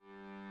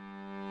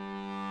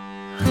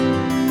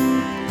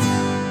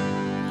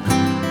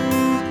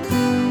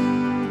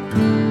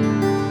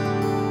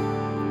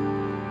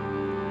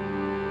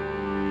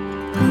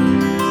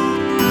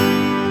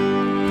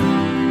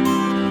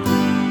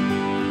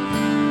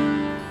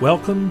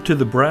Welcome to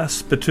the Brass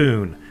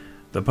Spittoon,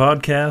 the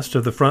podcast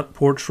of the Front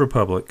Porch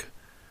Republic.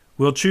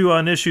 We'll chew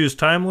on issues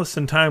timeless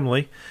and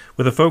timely,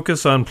 with a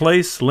focus on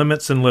place,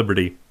 limits, and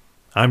liberty.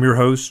 I'm your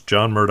host,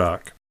 John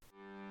Murdoch.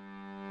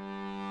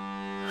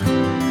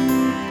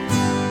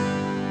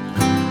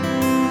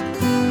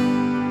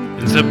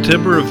 In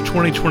September of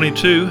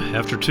 2022,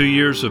 after 2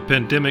 years of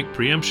pandemic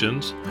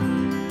preemptions,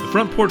 the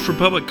Front Porch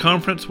Republic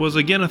Conference was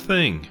again a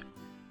thing.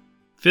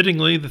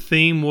 Fittingly, the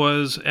theme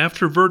was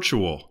After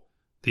Virtual,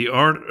 the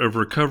art of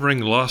recovering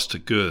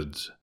lost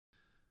goods.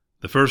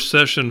 The first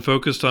session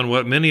focused on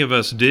what many of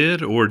us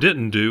did or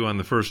didn't do on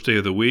the first day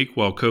of the week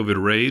while COVID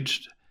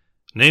raged,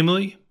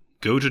 namely,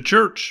 go to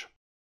church.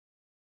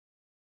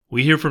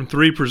 We hear from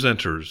three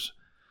presenters.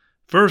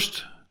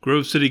 First,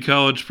 Grove City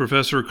College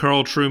professor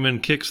Carl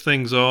Trueman kicks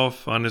things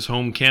off on his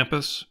home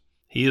campus.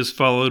 He is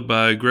followed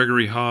by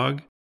Gregory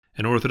Hogg,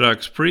 an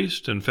Orthodox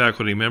priest and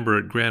faculty member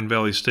at Grand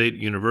Valley State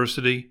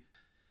University.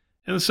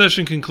 And the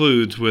session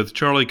concludes with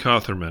Charlie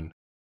Cotherman,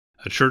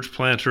 a church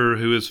planter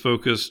who is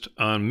focused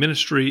on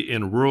ministry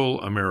in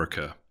rural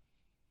America.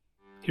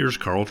 Here's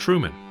Carl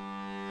Trueman.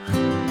 It's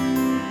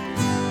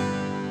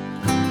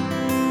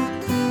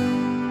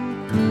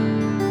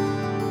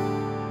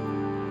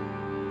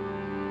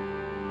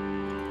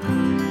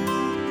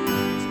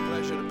a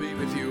pleasure to be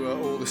with you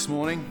all this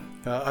morning.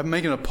 I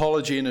make an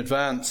apology in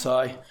advance.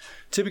 I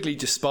typically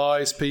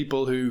despise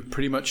people who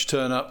pretty much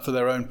turn up for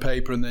their own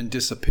paper and then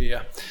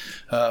disappear.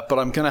 But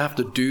I'm going to have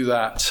to do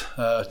that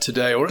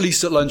today, or at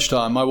least at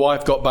lunchtime. My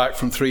wife got back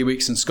from 3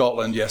 weeks in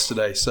Scotland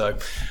yesterday, so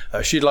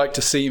she'd like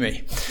to see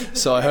me.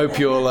 So I hope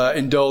you'll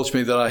indulge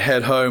me that I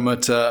head home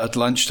at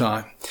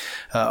lunchtime.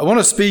 I want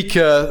to speak,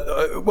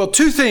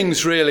 two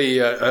things really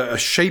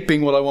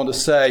shaping what I want to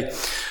say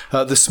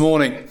this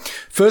morning.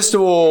 First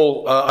of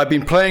all, I've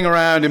been playing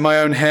around in my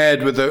own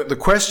head with the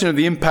question of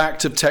the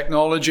impact of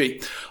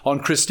technology on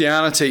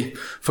Christianity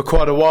for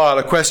quite a while,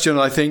 a question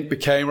I think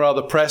became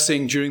rather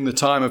pressing during the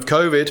time of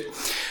COVID.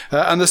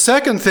 And the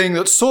second thing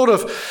that sort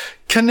of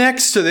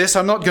connects to this,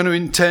 I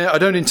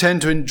don't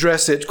intend to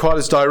address it quite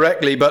as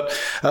directly, but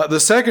the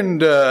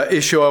second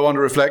issue I want to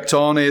reflect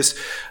on is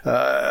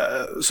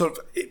sort of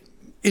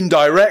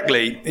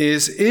indirectly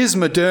is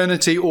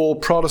modernity all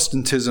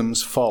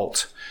Protestantism's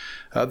fault?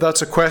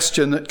 That's a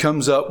question that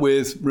comes up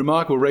with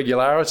remarkable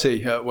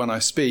regularity when I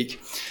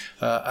speak.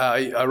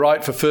 I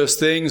write for First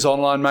Things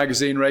online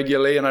magazine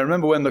regularly, and I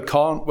remember when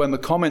the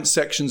comment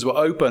sections were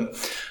open,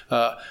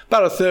 about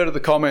a third of the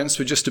comments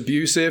were just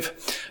abusive,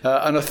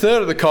 and a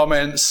third of the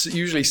comments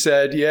usually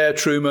said, "Yeah,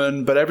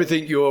 Trueman, but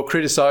everything you're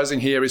criticizing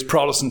here is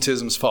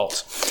Protestantism's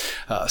fault."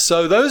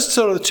 So those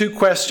sort of the two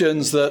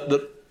questions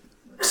that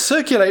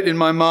circulate in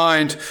my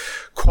mind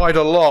quite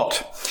a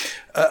lot.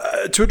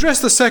 To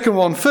address the second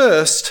one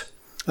first,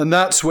 and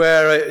that's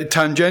where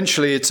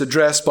tangentially it's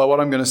addressed by what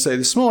I'm going to say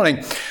this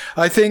morning.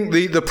 I think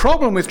the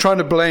problem with trying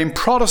to blame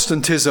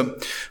Protestantism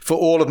for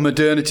all of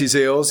modernity's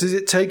ills is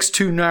it takes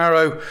too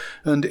narrow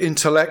and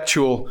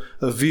intellectual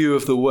a view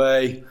of the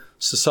way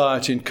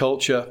society and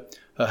culture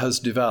has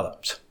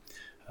developed.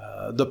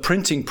 The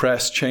printing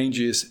press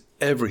changes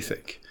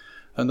everything.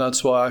 And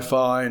that's why I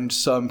find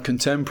some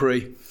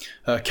contemporary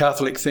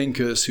Catholic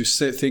thinkers who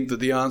think that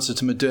the answer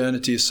to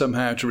modernity is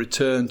somehow to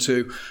return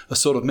to a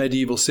sort of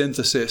medieval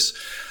synthesis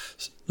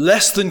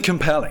less than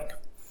compelling,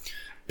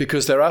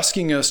 because they're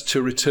asking us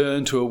to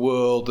return to a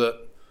world that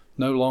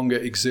no longer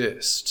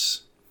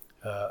exists.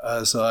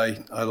 As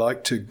I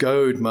like to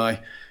goad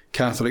my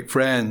Catholic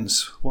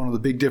friends, one of the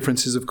big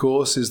differences, of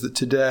course, is that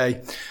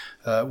today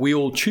we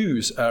all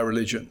choose our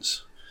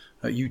religions.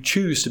 You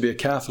choose to be a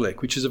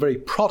Catholic, which is a very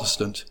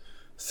Protestant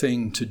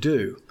thing to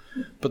do,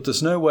 but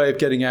there's no way of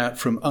getting out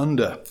from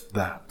under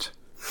that.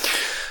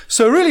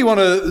 So I really want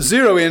to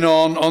zero in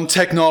on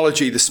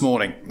technology this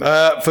morning.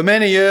 For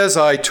many years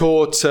I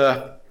taught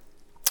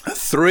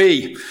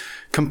three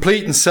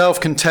complete and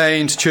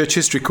self-contained church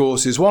history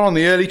courses, one on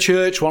the early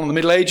church, one on the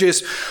Middle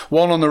Ages,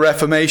 one on the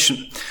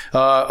Reformation.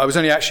 I was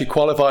only actually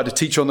qualified to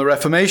teach on the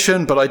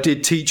Reformation, but I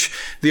did teach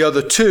the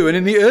other two. And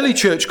in the early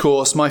church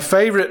course, my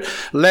favorite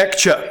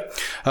lecture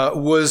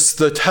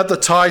had the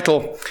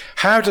title,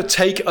 How to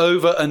Take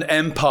Over an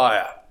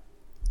Empire.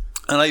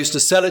 And I used to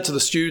sell it to the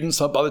students.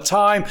 By the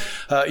time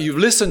you've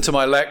listened to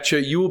my lecture,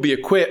 you will be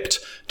equipped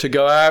to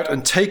go out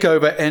and take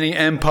over any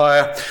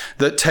empire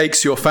that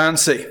takes your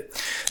fancy.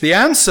 The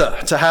answer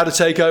to how to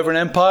take over an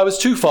empire was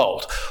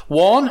twofold.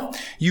 One,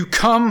 you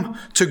come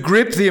to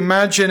grip the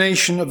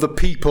imagination of the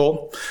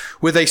people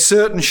with a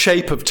certain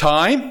shape of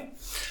time.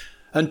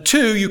 And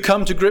two, you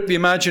come to grip the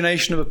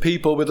imagination of a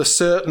people with a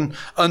certain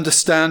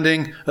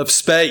understanding of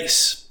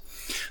space.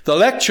 The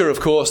lecture, of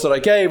course, that I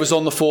gave was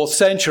on the 4th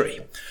century.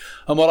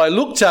 And what I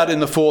looked at in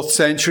the 4th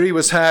century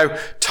was how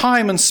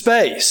time and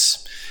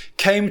space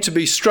came to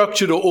be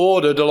structured or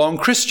ordered along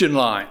Christian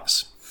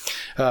lines.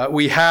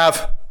 We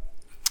have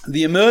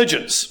the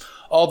emergence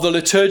of the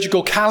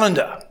liturgical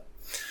calendar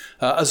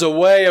as a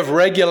way of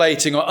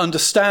regulating or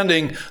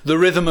understanding the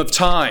rhythm of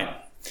time.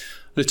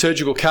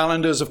 Liturgical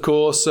calendars, of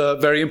course, are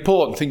very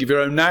important. Think of your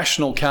own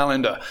national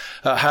calendar,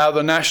 how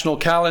the national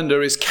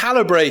calendar is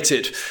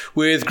calibrated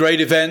with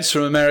great events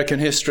from American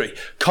history,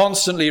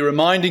 constantly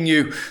reminding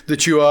you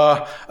that you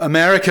are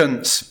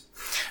Americans.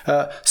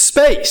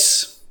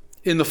 Space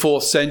in the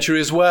 4th century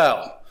as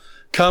well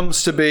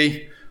comes to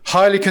be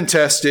highly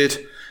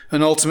contested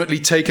and ultimately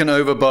taken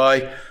over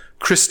by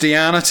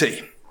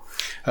Christianity.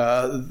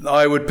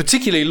 I would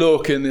particularly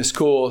look in this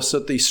course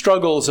at the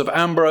struggles of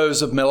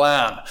Ambrose of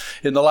Milan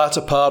in the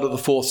latter part of the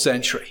 4th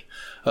century,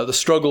 the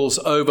struggles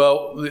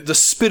over the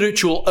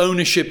spiritual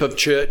ownership of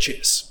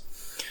churches.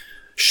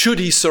 Should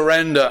he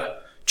surrender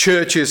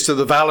churches to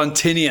the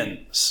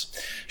Valentinians?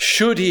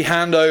 Should he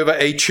hand over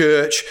a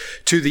church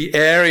to the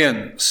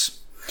Arians?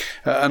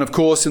 And of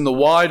course, in the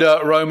wider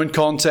Roman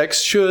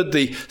context, should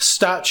the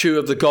statue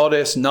of the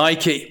goddess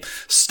Nike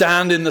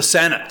stand in the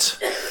Senate?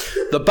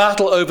 The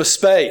battle over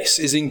space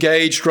is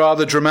engaged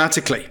rather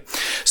dramatically.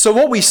 So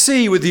what we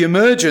see with the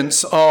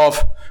emergence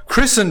of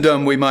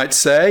Christendom, we might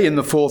say, in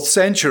the 4th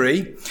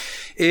century,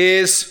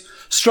 is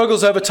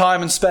struggles over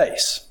time and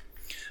space.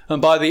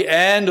 And by the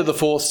end of the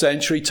 4th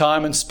century,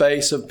 time and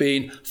space have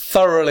been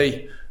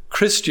thoroughly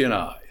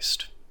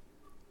Christianized.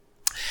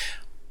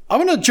 I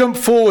want to jump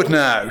forward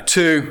now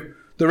to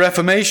the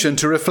Reformation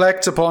to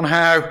reflect upon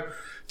how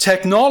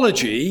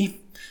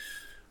technology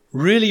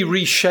really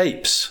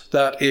reshapes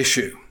that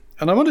issue.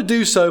 And I want to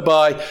do so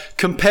by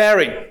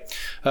comparing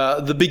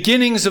the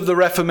beginnings of the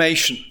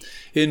Reformation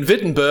in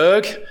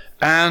Wittenberg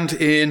and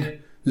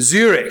in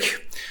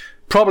Zurich.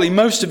 Probably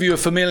most of you are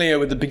familiar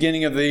with the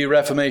beginning of the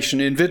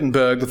Reformation in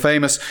Wittenberg, the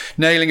famous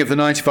nailing of the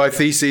 95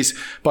 Theses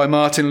by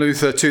Martin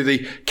Luther to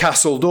the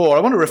castle door.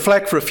 I want to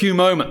reflect for a few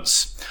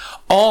moments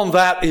on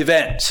that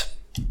event.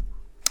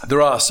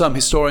 There are some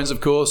historians,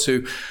 of course,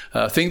 who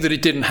think that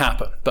it didn't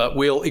happen, but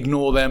we'll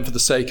ignore them for the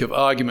sake of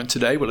argument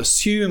today. We'll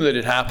assume that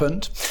it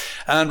happened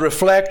and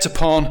reflect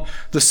upon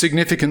the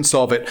significance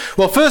of it.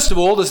 Well, first of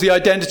all, there's the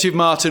identity of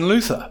Martin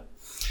Luther.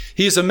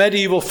 He is a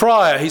medieval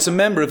friar. He's a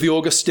member of the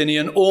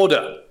Augustinian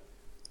order.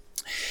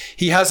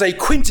 He has a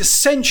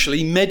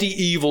quintessentially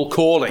medieval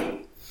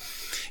calling.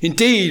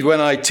 Indeed,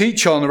 when I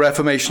teach on the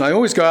Reformation, I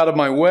always go out of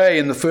my way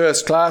in the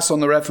first class on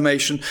the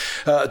Reformation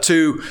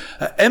to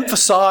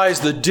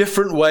emphasize the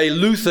different way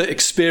Luther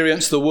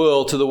experienced the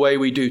world to the way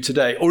we do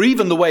today, or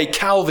even the way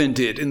Calvin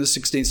did in the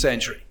 16th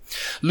century.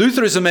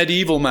 Luther is a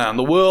medieval man.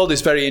 The world is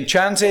very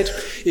enchanted.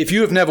 If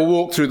you have never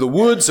walked through the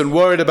woods and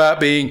worried about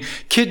being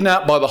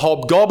kidnapped by the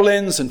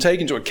hobgoblins and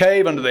taken to a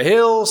cave under the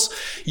hills,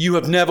 you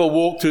have never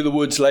walked through the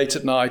woods late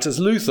at night as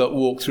Luther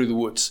walked through the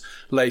woods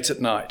late at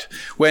night.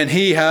 When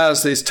he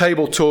has this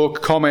table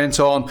talk comment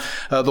on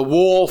the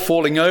wall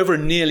falling over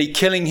and nearly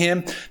killing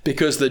him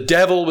because the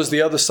devil was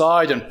the other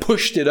side and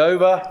pushed it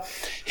over,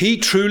 he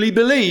truly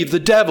believed the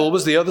devil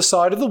was the other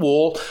side of the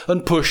wall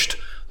and pushed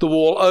the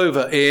wall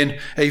over in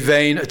a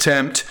vain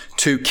attempt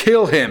to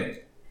kill him.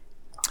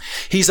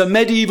 He's a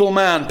medieval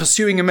man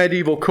pursuing a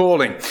medieval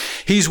calling.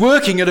 He's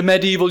working at a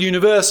medieval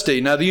university.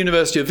 Now, the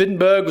University of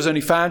Wittenberg was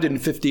only founded in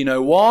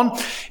 1501.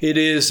 It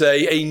is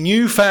a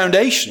new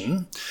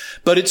foundation,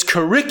 but its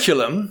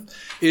curriculum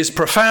is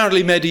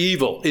profoundly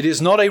medieval. It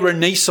is not a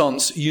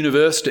Renaissance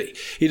university.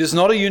 It is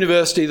not a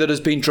university that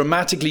has been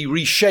dramatically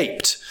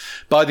reshaped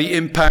by the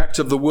impact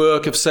of the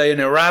work of, say,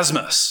 an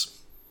Erasmus.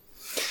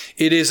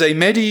 It is a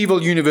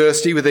medieval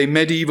university with a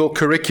medieval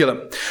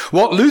curriculum.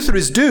 What Luther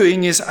is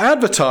doing is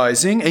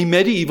advertising a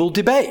medieval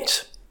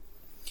debate.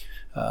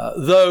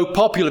 Though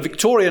popular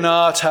Victorian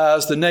art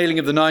has the nailing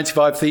of the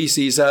 95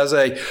 Theses as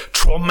a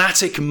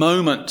traumatic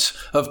moment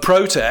of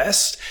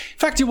protest, in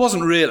fact, it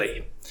wasn't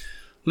really.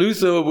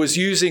 Luther was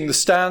using the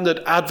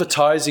standard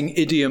advertising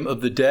idiom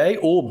of the day,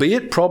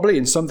 albeit probably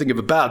in something of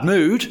a bad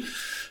mood,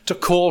 to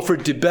call for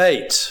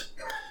debate.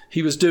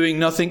 He was doing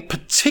nothing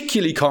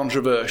particularly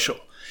controversial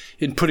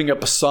in putting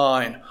up a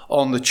sign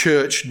on the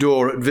church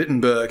door at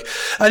Wittenberg.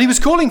 And he was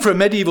calling for a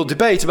medieval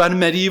debate about a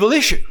medieval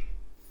issue.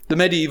 The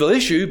medieval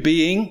issue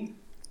being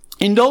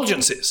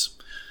indulgences.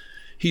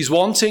 He's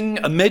wanting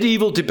a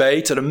medieval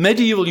debate at a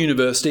medieval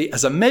university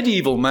as a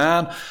medieval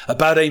man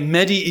about a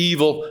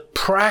medieval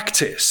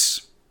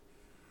practice.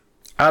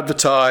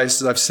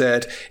 Advertised, as I've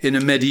said, in a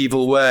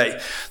medieval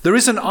way. There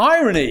is an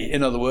irony,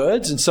 in other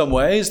words, in some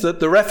ways, that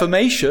the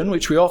Reformation,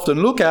 which we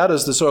often look at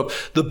as the sort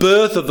of the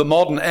birth of the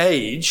modern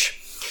age,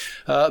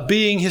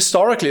 being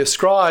historically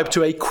ascribed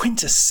to a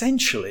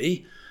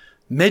quintessentially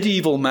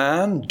medieval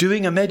man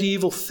doing a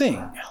medieval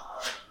thing.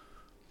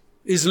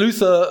 Is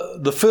Luther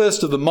the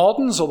first of the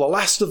moderns or the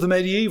last of the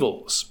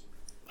medievals?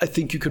 I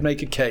think you could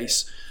make a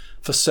case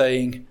for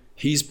saying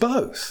he's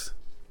both.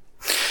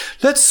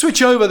 Let's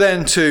switch over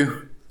then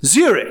to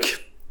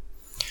Zurich.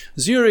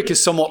 Zurich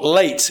is somewhat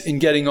late in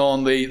getting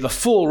on the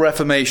full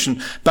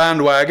Reformation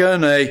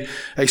bandwagon,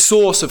 a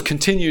source of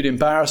continued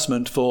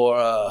embarrassment for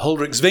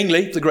Huldrych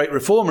Zwingli, the great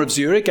reformer of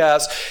Zurich,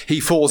 as he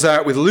falls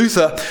out with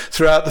Luther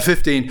throughout the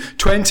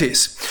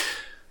 1520s.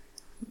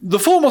 The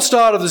formal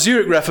start of the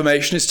Zurich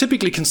Reformation is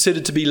typically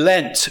considered to be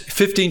Lent,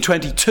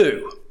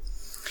 1522.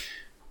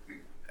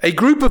 A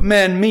group of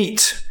men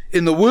meet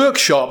in the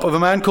workshop of a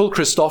man called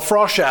Christoph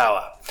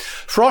Froschauer.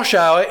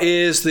 Froschauer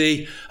is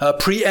the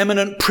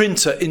preeminent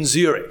printer in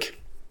Zurich.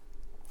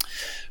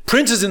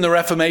 Printers in the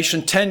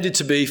Reformation tended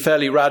to be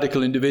fairly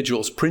radical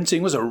individuals.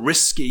 Printing was a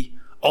risky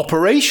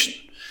operation.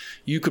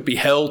 You could be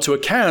held to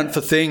account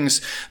for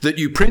things that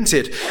you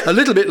printed, a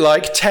little bit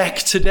like tech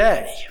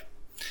today.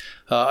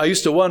 I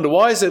used to wonder,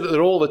 why is it that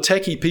all the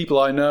techie people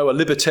I know are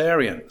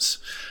libertarians?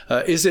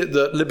 Is it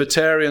that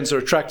libertarians are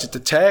attracted to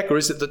tech, or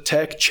is it that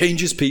tech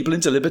changes people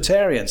into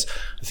libertarians?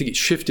 I think it's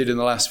shifted in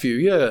the last few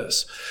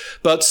years.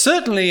 But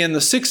certainly in the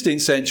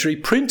 16th century,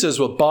 printers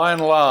were by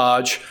and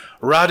large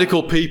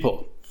radical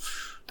people.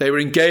 They were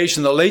engaged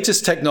in the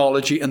latest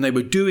technology, and they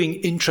were doing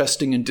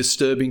interesting and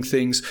disturbing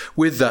things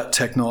with that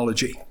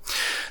technology.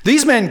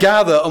 These men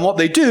gather, and what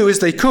they do is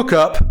they cook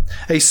up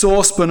a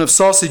saucepan of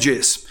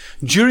sausages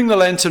during the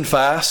Lenten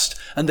fast,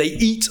 and they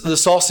eat the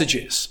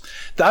sausages.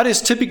 That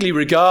is typically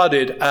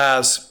regarded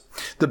as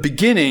the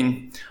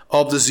beginning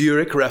of the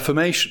Zurich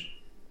Reformation.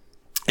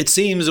 It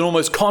seems an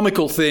almost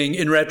comical thing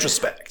in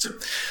retrospect.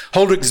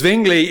 Huldrych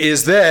Zwingli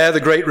is there, the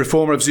great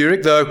reformer of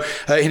Zurich, though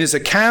in his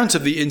account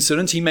of the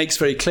incident, he makes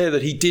very clear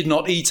that he did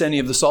not eat any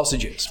of the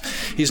sausages.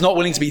 He's not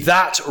willing to be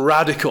that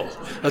radical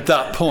at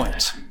that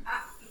point.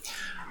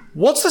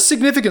 What's the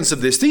significance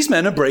of this? These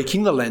men are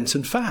breaking the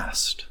Lenten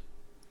fast.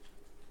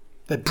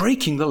 They're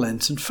breaking the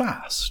Lenten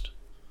fast.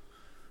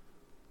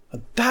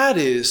 And that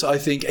is, I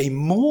think, a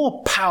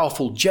more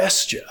powerful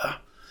gesture,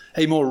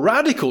 a more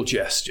radical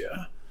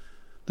gesture,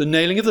 the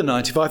nailing of the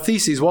 95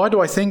 Theses. Why do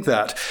I think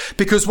that?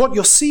 Because what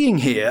you're seeing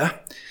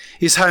here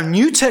is how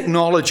new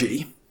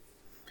technology,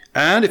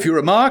 and if you're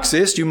a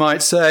Marxist, you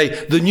might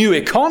say the new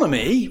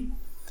economy,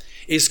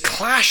 is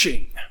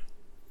clashing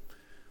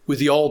with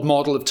the old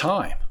model of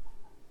time.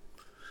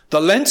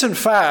 The Lenten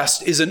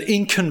fast is an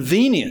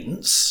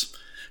inconvenience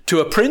to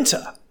a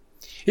printer.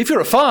 If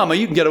you're a farmer,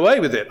 you can get away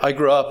with it. I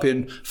grew up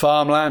in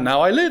farmland. Now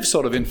I live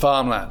sort of in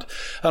farmland.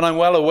 And I'm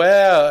well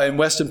aware in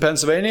Western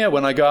Pennsylvania,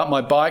 when I go out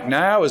my bike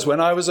now, as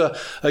when I was a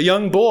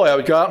young boy, I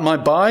would go out on my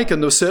bike,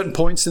 and there were certain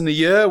points in the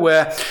year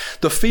where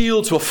the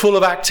fields were full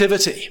of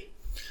activity.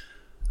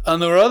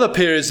 And there were other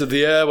periods of the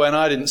year when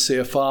I didn't see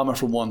a farmer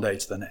from one day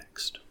to the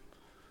next.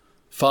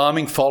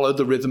 Farming followed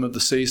the rhythm of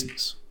the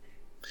seasons.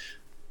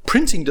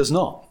 Printing does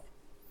not.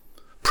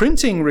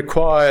 Printing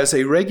requires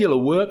a regular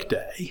work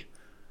day,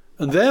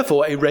 and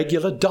therefore a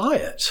regular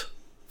diet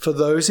for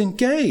those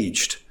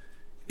engaged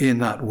in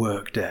that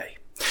work day.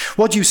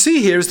 What you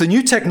see here is the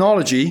new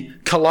technology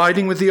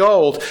colliding with the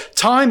old.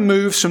 Time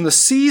moves from the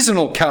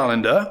seasonal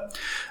calendar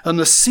and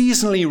the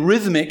seasonally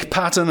rhythmic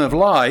pattern of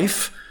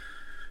life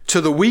to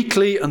the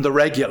weekly and the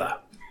regular.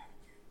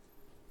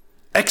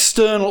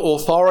 External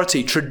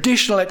authority,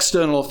 traditional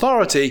external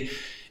authority,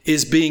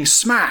 is being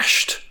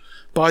smashed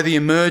by the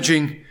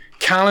emerging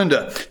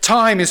calendar.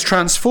 Time is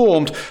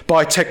transformed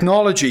by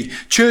technology.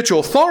 Church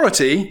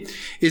authority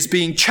is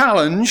being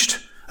challenged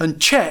and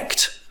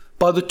checked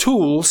by the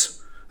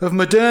tools of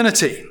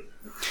modernity.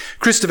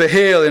 Christopher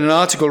Hale, in an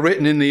article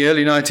written in the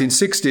early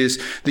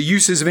 1960s, The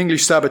Uses of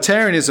English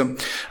Sabbatarianism,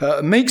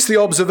 makes the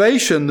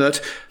observation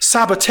that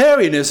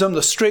Sabbatarianism,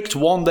 the strict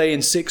 1 day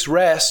in 6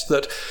 rest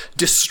that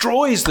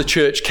destroys the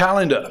church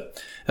calendar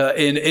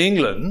in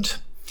England,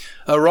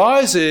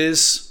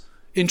 arises,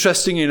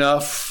 interesting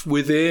enough,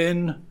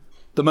 within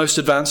the most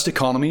advanced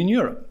economy in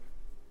Europe,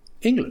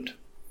 England,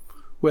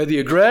 where the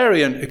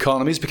agrarian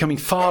economy is becoming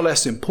far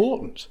less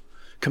important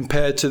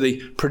compared to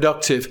the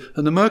productive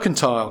and the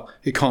mercantile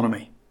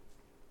economy.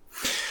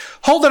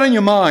 Hold that in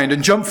your mind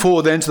and jump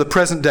forward then to the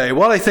present day.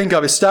 What I think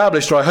I've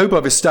established, or I hope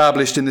I've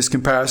established in this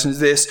comparison, is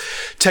this: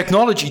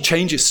 technology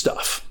changes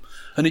stuff,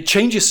 and it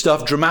changes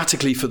stuff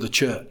dramatically for the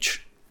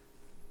church.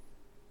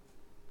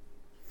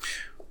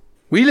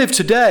 We live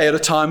today at a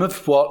time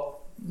of what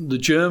the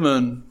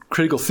German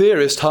critical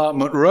theorist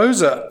Hartmut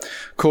Rosa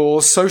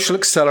calls social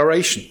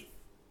acceleration.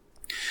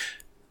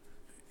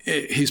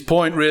 His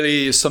point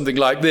really is something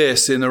like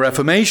this: in the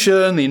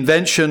Reformation, the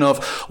invention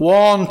of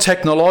one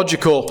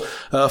technological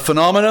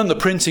phenomenon, the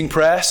printing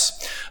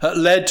press,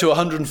 led to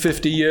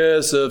 150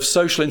 years of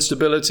social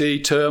instability,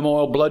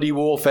 turmoil, bloody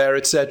warfare,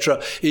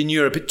 etc. in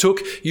Europe. It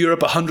took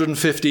Europe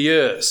 150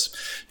 years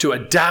to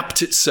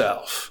adapt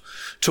itself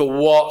to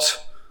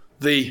what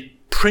the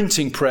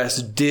printing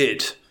press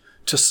did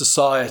to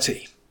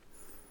society.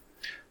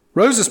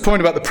 Rosa's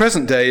point about the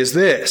present day is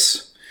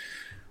this: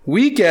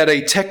 we get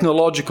a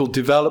technological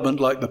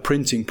development like the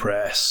printing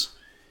press,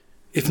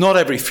 if not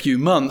every few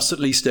months, at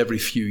least every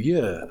few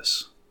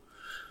years.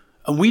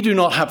 And we do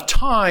not have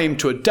time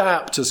to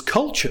adapt as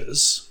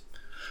cultures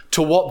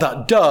to what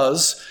that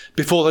does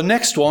before the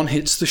next one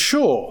hits the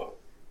shore.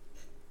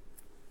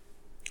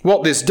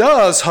 What this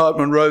does,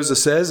 Hartmut Rosa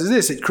says, is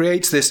this: it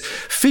creates this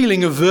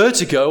feeling of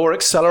vertigo or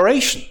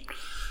acceleration.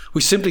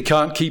 We simply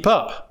can't keep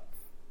up.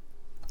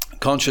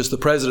 Conscious the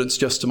president's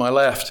just to my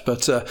left,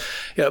 but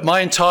my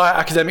entire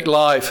academic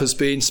life has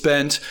been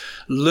spent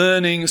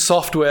learning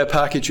software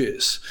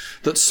packages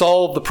that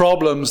solve the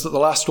problems that the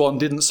last one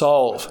didn't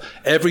solve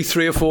every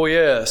 3 or 4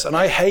 years. And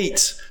I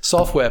hate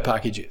software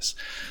packages.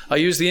 I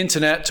use the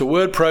internet to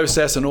word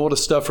process and order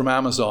stuff from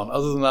Amazon.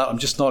 Other than that, I'm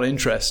just not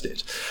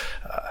interested.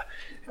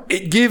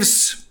 It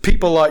gives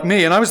people like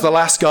me, and I was the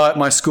last guy at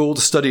my school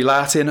to study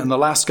Latin and the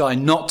last guy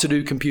not to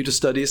do computer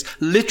studies,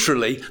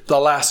 literally the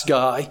last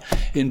guy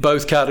in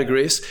both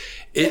categories.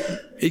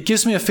 It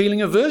gives me a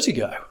feeling of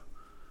vertigo.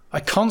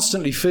 I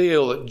constantly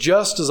feel that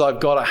just as I've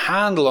got a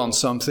handle on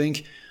something,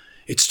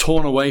 it's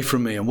torn away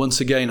from me, and once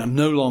again, I'm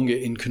no longer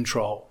in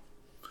control.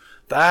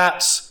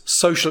 That's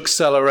social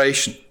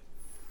acceleration.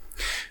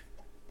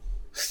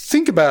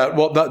 Think about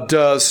what that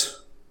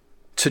does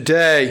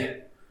today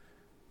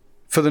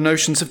for the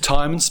notions of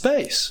time and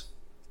space.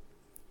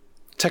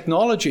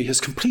 Technology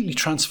has completely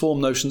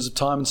transformed notions of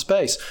time and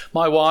space.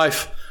 My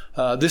wife,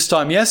 this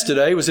time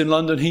yesterday, was in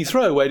London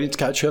Heathrow waiting to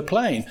catch her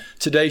plane.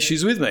 Today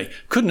she's with me.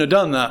 Couldn't have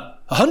done that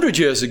 100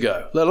 years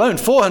ago, let alone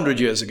 400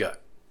 years ago.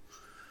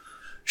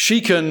 She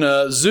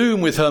can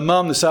Zoom with her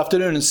mum this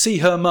afternoon and see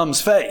her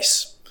mum's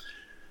face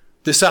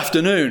this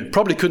afternoon.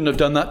 Probably couldn't have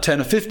done that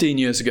 10 or 15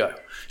 years ago.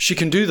 She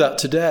can do that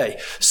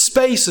today.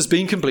 Space has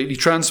been completely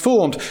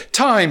transformed.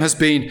 Time has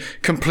been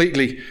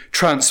completely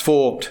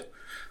transformed.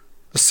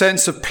 The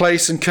sense of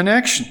place and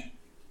connection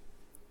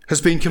has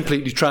been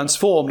completely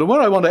transformed. And where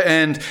I want to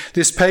end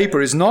this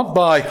paper is not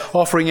by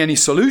offering any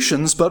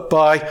solutions, but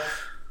by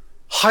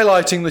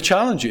highlighting the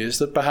challenges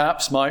that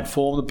perhaps might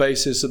form the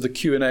basis of the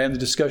Q&A and the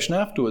discussion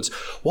afterwards.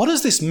 What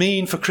does this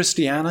mean for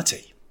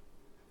Christianity?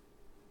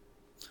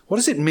 What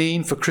does it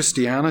mean for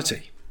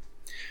Christianity?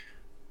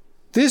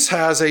 This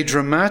has a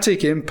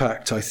dramatic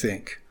impact, I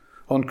think,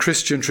 on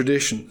Christian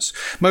traditions.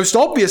 Most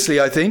obviously,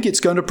 I think,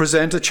 it's going to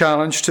present a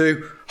challenge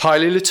to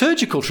highly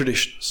liturgical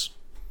traditions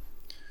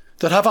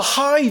that have a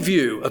high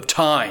view of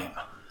time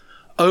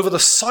over the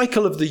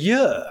cycle of the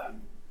year.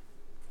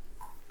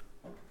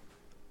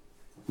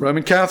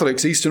 Roman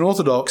Catholics, Eastern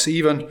Orthodox,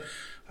 even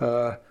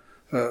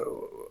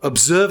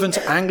observant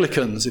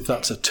Anglicans, if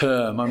that's a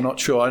term, I'm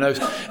not sure. I know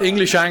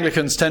English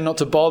Anglicans tend not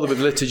to bother with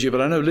liturgy, but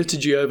I know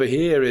liturgy over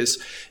here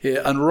is,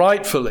 and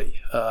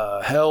rightfully,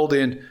 held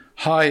in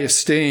high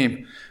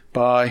esteem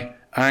by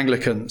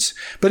Anglicans.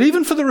 But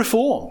even for the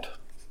Reformed,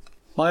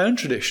 my own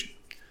tradition,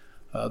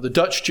 the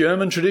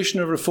Dutch-German tradition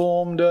of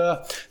Reformed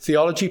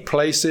theology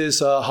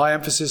places a high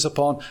emphasis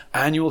upon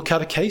annual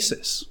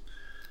catechesis,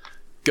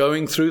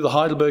 going through the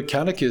Heidelberg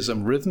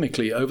Catechism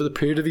rhythmically over the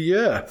period of a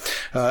year.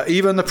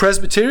 Even the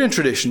Presbyterian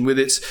tradition, with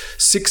its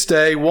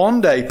 6-day,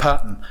 1-day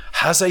pattern,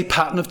 has a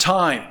pattern of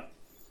time.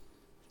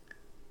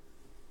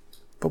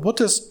 But what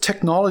does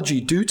technology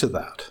do to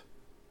that?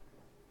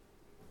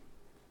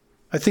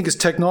 I think as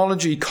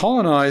technology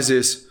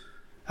colonizes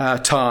our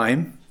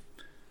time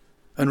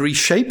and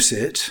reshapes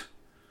it,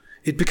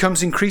 it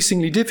becomes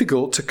increasingly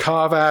difficult to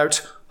carve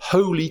out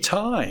holy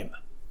time.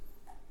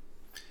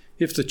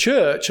 If the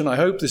church, and I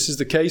hope this is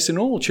the case in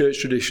all church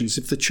traditions,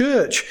 if the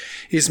church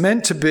is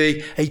meant to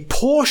be a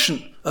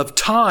portion of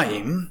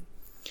time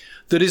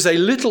that is a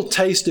little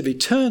taste of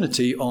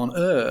eternity on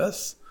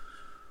earth,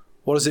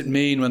 what does it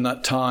mean when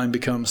that time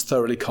becomes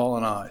thoroughly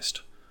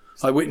colonized?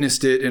 I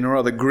witnessed it in a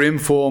rather grim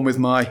form with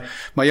my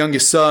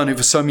youngest son, who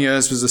for some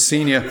years was a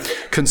senior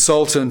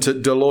consultant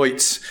at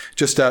Deloitte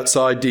just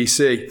outside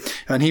DC.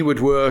 And he would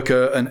work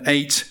an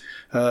 8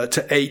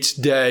 to 8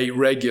 day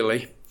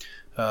regularly.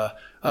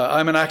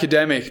 I'm an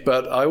academic,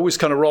 but I always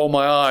kind of roll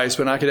my eyes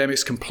when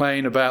academics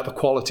complain about the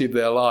quality of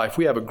their life.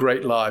 We have a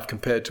great life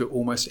compared to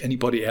almost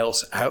anybody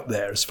else out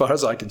there, as far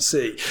as I can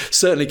see,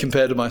 certainly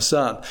compared to my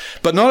son.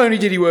 But not only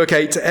did he work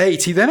 8 to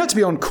 8, he then had to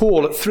be on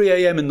call at 3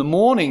 a.m. in the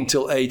morning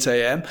till 8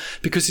 a.m.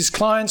 because his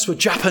clients were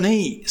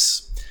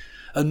Japanese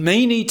and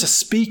may need to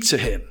speak to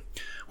him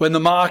when the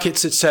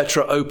markets,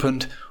 etc.,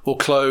 opened or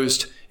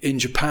closed in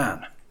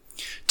Japan.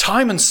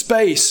 Time and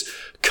space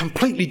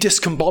completely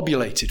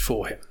discombobulated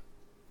for him.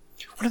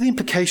 What are the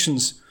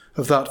implications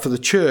of that for the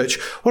church?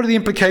 What are the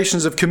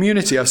implications of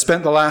community? I've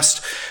spent the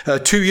last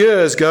 2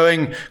 years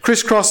going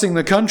crisscrossing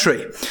the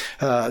country,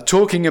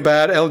 talking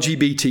about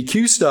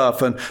LGBTQ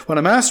stuff. And when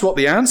I'm asked what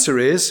the answer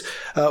is,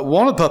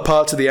 one of the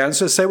parts of the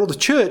answer is say, well, the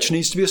church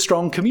needs to be a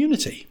strong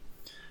community.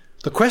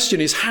 The question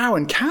is, how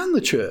and can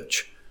the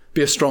church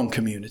be a strong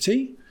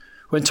community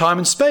when time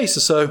and space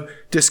are so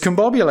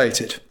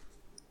discombobulated?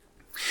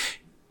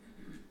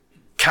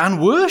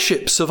 Can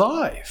worship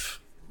survive?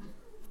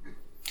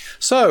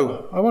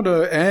 So I want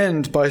to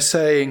end by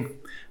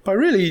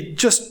really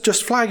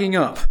just flagging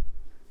up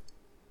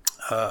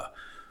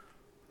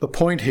the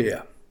point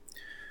here.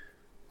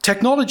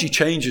 Technology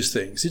changes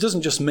things. It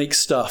doesn't just make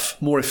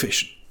stuff more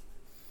efficient.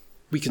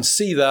 We can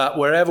see that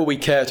wherever we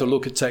care to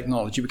look at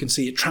technology. We can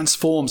see it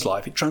transforms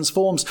life. It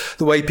transforms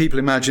the way people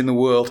imagine the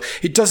world.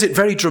 It does it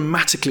very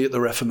dramatically at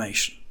the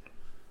Reformation.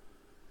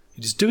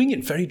 It is doing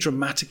it very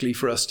dramatically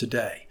for us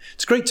today.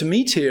 It's great to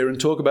meet here and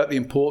talk about the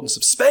importance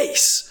of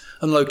space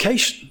and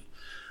location.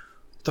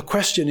 The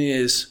question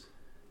is,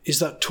 is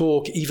that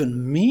talk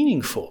even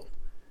meaningful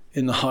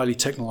in the highly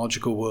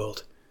technological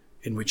world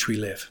in which we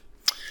live?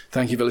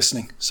 Thank you for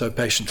listening so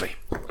patiently.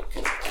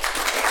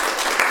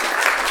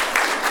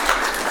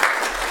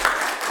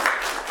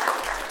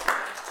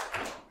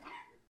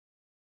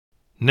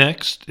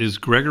 Next is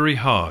Gregory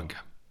Hogg.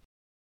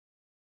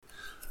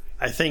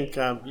 I think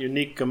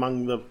unique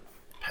among the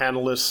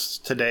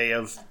panelists today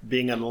of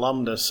being an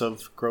alumnus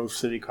of Grove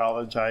City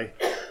College. I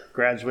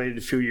graduated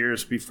a few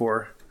years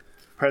before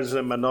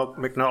President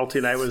McNulty,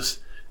 and I was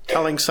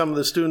telling some of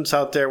the students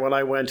out there when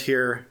I went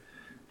here,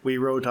 we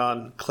wrote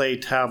on clay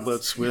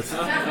tablets with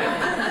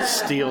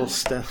steel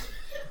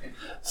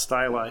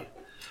styli.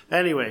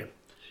 Anyway,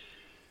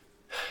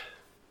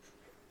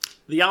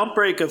 the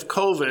outbreak of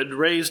COVID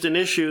raised an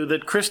issue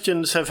that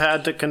Christians have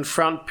had to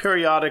confront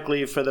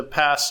periodically for the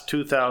past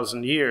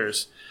 2,000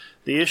 years,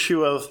 the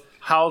issue of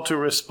how to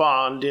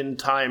respond in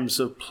times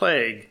of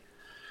plague.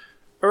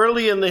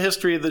 Early in the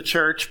history of the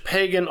church,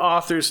 pagan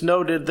authors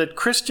noted that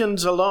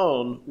Christians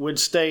alone would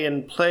stay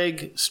in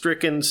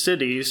plague-stricken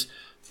cities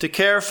to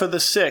care for the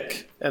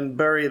sick and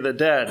bury the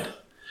dead.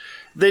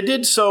 They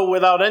did so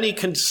without any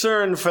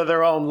concern for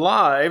their own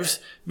lives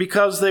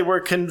because they were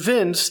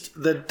convinced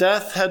that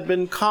death had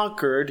been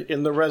conquered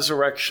in the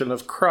resurrection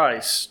of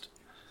Christ.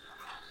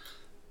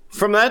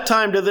 From that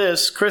time to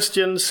this,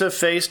 Christians have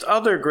faced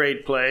other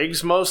great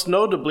plagues, most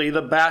notably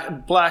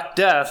the Black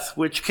Death,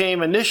 which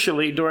came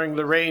initially during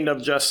the reign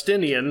of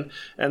Justinian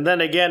and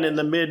then again in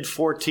the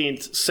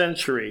mid-14th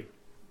century.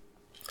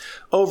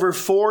 Over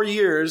 4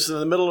 years in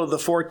the middle of the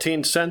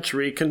 14th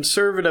century,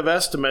 conservative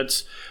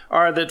estimates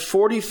are that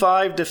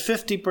 45 to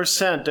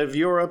 50% of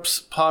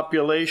Europe's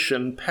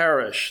population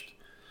perished.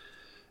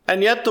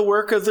 And yet the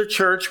work of the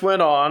church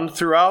went on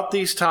throughout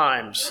these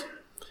times.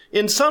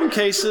 In some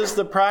cases,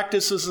 the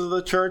practices of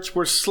the church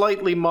were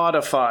slightly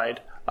modified.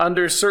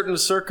 Under certain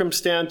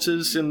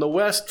circumstances in the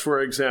West,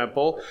 for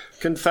example,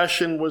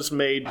 confession was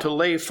made to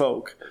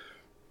layfolk.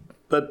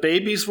 But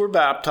babies were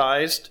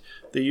baptized,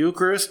 the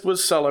Eucharist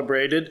was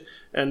celebrated,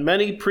 and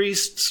many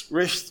priests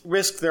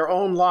risked their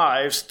own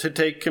lives to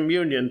take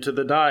communion to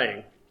the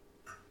dying.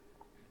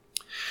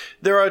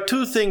 There are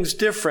two things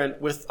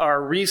different with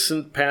our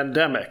recent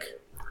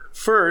pandemic.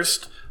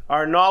 First,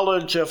 our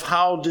knowledge of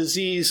how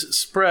disease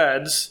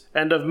spreads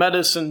and of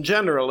medicine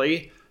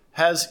generally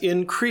has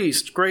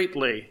increased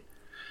greatly.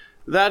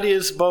 That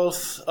is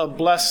both a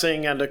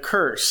blessing and a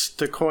curse,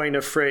 to coin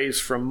a phrase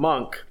from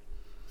Monk.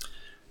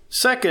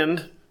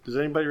 Second, does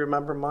anybody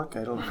remember Monk?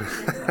 I don't know.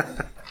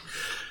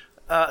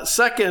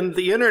 Second,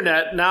 the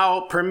internet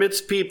now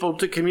permits people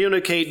to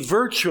communicate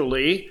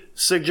virtually,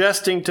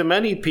 suggesting to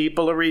many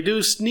people a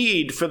reduced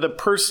need for the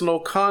personal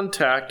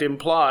contact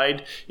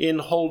implied in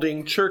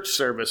holding church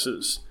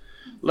services.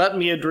 Let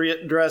me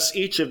address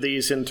each of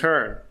these in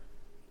turn.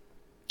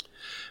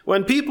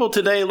 When people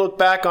today look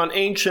back on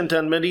ancient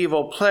and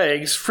medieval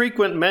plagues,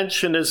 frequent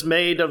mention is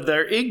made of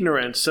their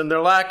ignorance and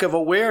their lack of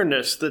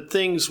awareness that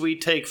things we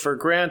take for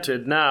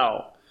granted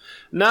now.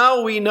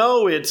 Now we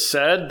know, it's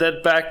said,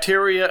 that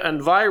bacteria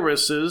and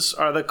viruses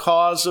are the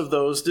cause of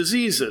those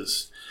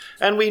diseases.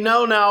 And we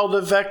know now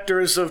the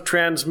vectors of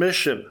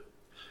transmission.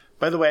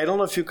 By the way, I don't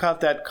know if you caught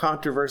that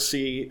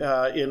controversy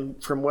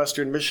from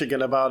Western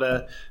Michigan about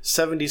a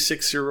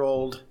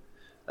 76-year-old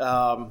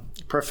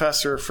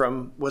professor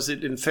from, was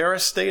it in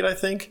Ferris State, I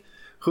think,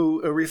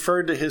 who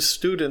referred to his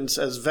students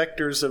as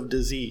vectors of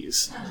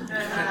disease.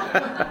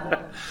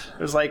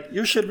 It was like,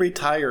 you should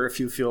retire if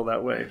you feel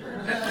that way.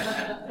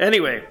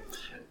 Anyway,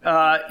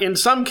 in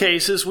some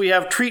cases, we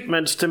have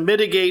treatments to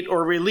mitigate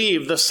or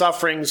relieve the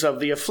sufferings of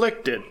the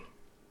afflicted.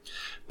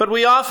 But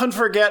we often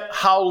forget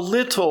how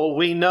little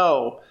we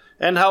know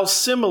and how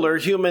similar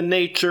human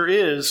nature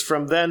is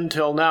from then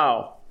till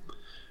now.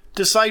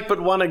 To cite but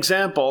one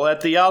example,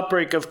 at the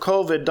outbreak of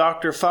COVID,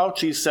 Dr.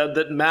 Fauci said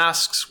that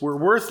masks were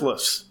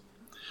worthless.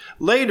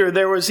 Later,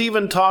 there was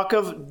even talk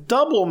of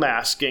double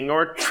masking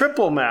or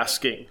triple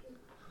masking.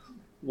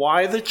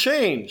 Why the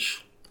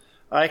change?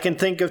 I can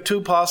think of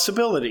two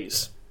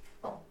possibilities.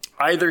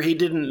 Either he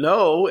didn't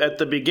know at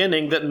the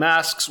beginning that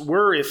masks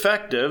were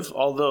effective,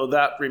 although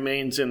that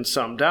remains in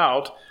some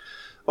doubt,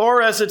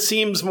 or as it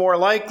seems more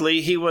likely,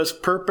 he was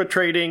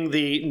perpetrating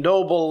the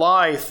noble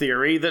lie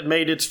theory that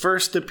made its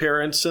first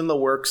appearance in the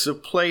works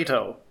of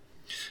Plato.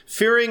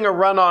 Fearing a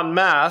run on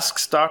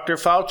masks, Dr.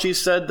 Fauci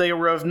said they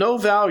were of no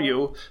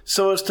value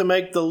so as to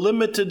make the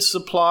limited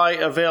supply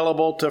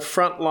available to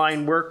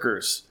frontline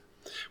workers.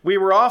 We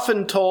were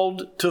often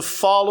told to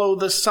follow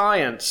the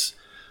science,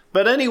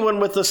 but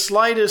anyone with the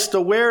slightest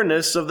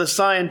awareness of the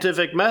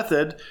scientific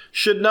method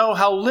should know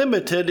how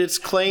limited its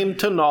claim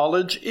to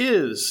knowledge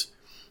is.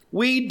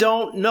 We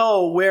don't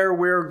know where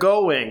we're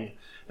going,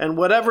 and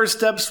whatever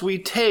steps we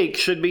take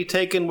should be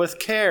taken with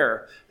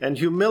care and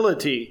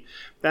humility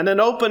and an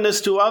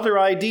openness to other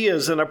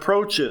ideas and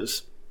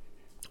approaches,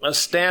 a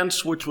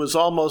stance which was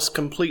almost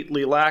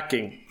completely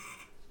lacking.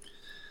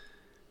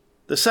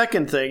 The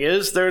second thing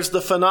is there's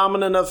the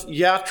phenomenon of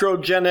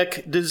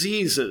iatrogenic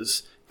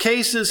diseases,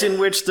 cases in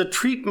which the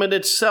treatment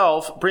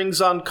itself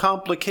brings on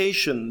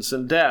complications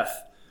and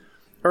death.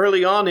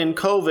 Early on in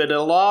COVID, a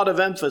lot of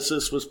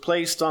emphasis was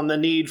placed on the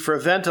need for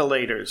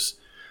ventilators.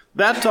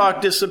 That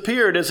talk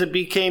disappeared as it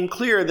became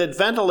clear that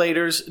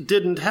ventilators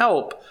didn't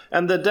help,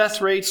 and the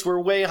death rates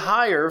were way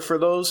higher for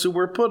those who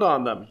were put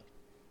on them.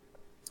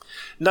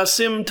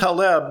 Nassim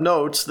Taleb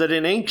notes that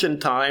in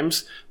ancient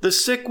times, the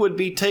sick would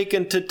be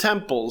taken to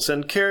temples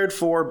and cared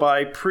for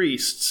by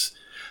priests.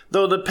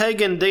 Though the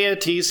pagan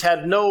deities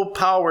had no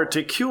power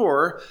to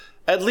cure,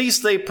 at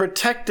least they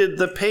protected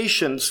the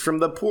patients from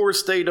the poor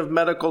state of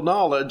medical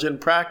knowledge and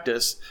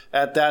practice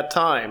at that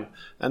time.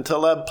 And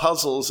Taleb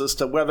puzzles as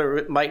to whether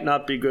it might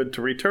not be good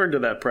to return to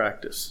that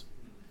practice.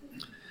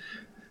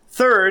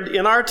 Third,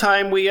 in our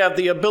time, we have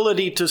the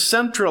ability to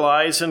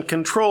centralize and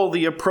control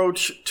the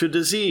approach to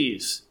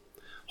disease.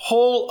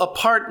 Whole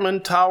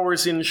apartment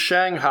towers in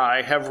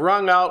Shanghai have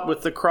rung out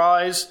with the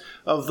cries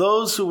of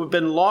those who have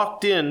been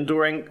locked in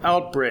during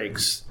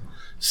outbreaks.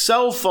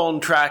 Cell phone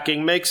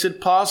tracking makes it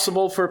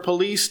possible for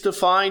police to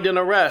find and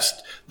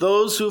arrest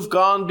those who've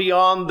gone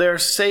beyond their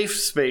safe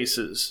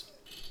spaces.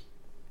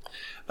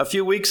 A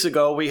few weeks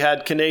ago, we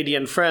had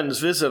Canadian friends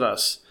visit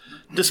us.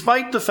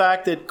 Despite the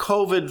fact that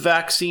COVID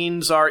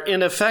vaccines are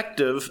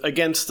ineffective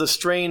against the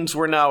strains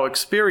we're now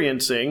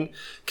experiencing,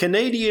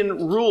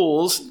 Canadian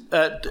rules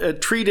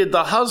treated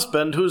the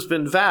husband who's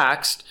been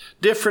vaxxed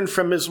different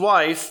from his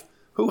wife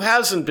who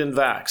hasn't been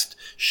vaxxed.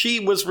 She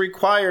was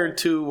required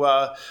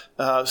to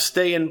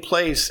stay in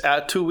place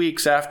 2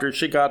 weeks after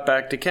she got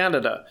back to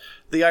Canada.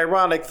 The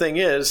ironic thing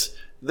is,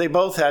 they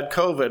both had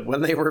COVID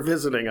when they were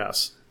visiting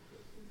us.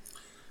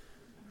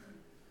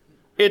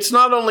 It's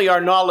not only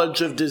our knowledge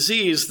of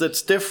disease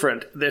that's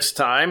different this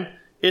time,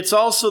 it's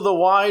also the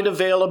wide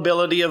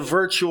availability of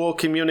virtual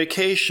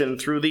communication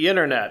through the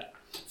internet.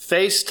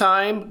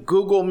 FaceTime,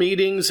 Google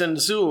Meetings, and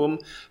Zoom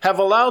have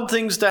allowed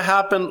things to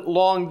happen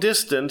long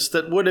distance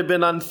that would have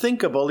been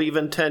unthinkable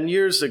even 10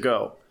 years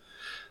ago.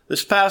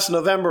 This past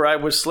November, I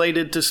was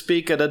slated to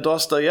speak at a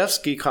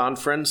Dostoevsky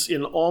conference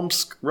in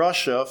Omsk,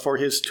 Russia for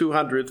his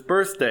 200th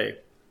birthday.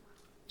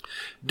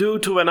 Due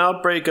to an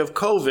outbreak of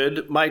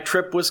COVID, my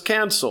trip was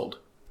canceled.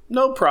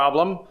 No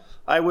problem.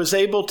 I was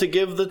able to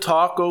give the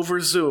talk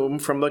over Zoom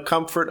from the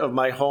comfort of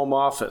my home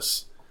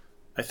office.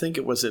 I think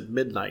it was at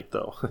midnight,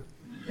 though.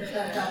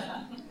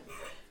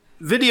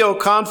 Video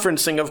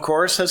conferencing, of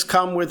course, has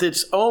come with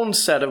its own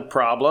set of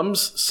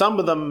problems, some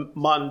of them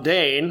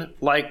mundane,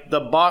 like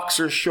the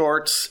boxer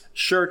shorts,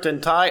 shirt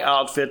and tie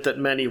outfit that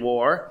many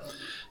wore.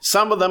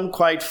 Some of them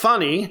quite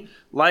funny,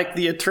 like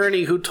the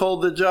attorney who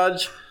told the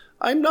judge,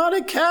 "I'm not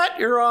a cat,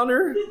 Your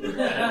Honor."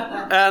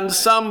 And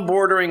some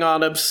bordering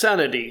on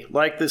obscenity,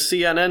 like the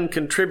CNN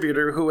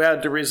contributor who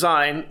had to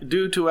resign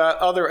due to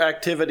other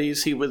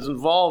activities he was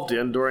involved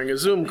in during a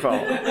Zoom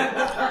call.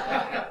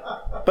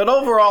 But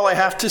overall, I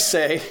have to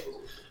say,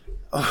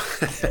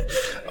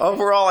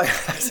 overall,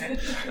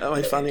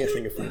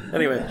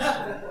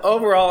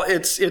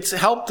 it's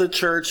helped the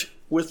church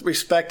with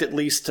respect at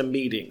least to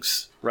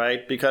meetings,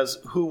 right? Because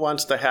who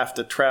wants to have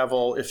to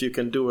travel if you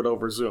can do it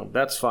over Zoom?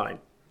 That's fine.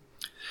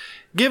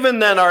 Given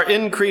then our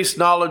increased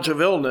knowledge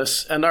of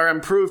illness and our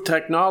improved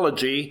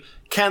technology,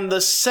 can the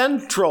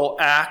central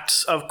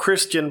acts of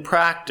Christian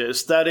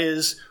practice, that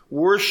is,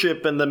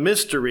 worship and the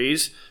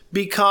mysteries,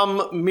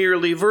 become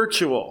merely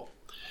virtual?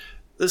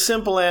 The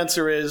simple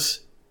answer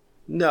is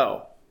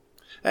no.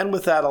 And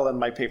with that, I'll end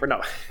my paper.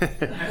 No.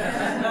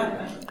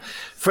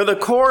 For the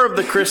core of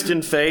the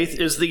Christian faith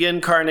is the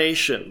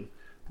incarnation.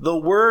 The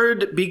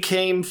Word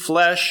became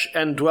flesh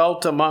and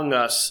dwelt among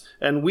us,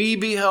 and we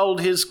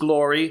beheld his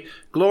glory,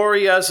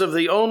 glory as of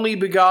the only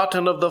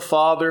begotten of the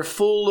Father,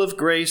 full of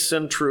grace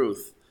and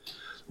truth.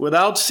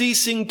 Without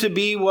ceasing to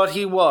be what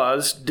he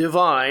was,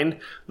 divine,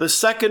 the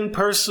second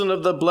person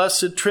of the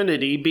blessed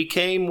Trinity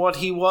became what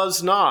he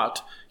was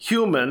not,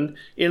 human,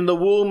 in the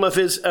womb of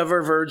his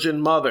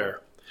ever-virgin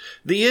mother.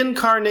 The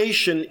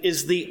incarnation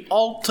is the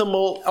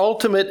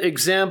ultimate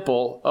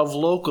example of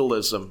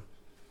localism.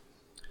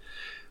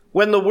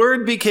 When the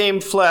Word became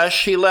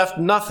flesh, he left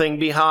nothing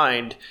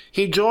behind.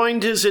 He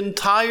joined his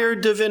entire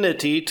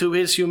divinity to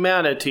his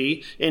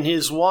humanity in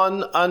his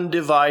one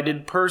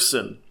undivided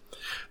person.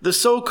 The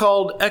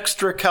so-called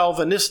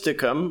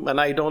extra-Calvinisticum,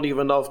 and I don't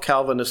even know if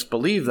Calvinists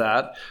believe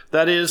that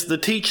is, the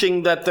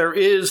teaching that there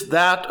is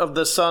that of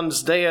the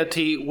Son's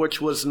deity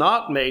which was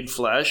not made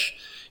flesh,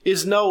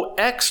 is no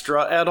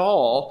extra at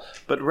all,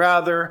 but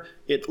rather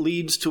it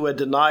leads to a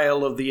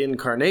denial of the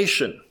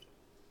incarnation.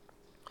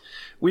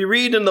 We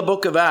read in the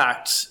book of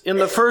Acts, "In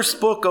the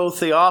first book, O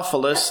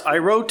Theophilus, I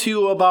wrote to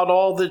you about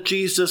all that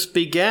Jesus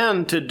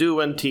began to do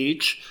and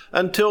teach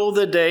until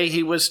the day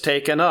he was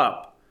taken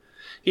up."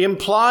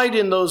 Implied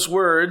in those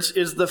words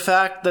is the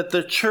fact that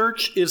the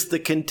church is the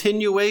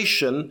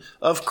continuation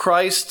of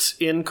Christ's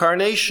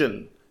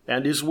incarnation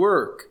and his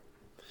work.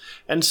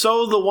 And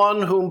so the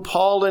one whom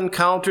Paul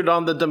encountered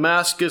on the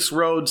Damascus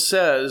road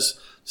says,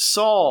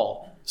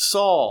 "Saul,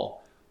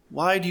 Saul,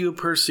 why do you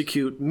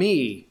persecute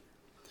me?"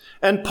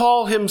 And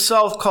Paul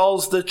himself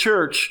calls the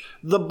church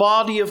the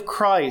body of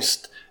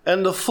Christ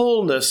and the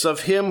fullness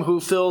of him who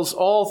fills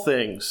all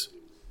things.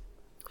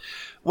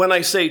 When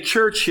I say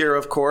church here,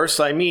 of course,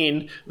 I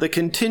mean the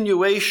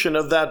continuation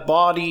of that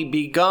body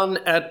begun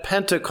at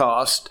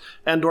Pentecost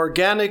and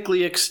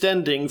organically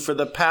extending for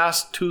the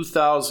past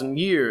 2,000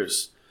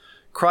 years.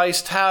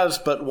 Christ has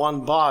but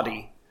one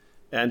body,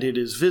 and it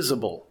is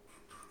visible.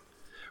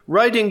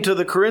 Writing to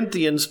the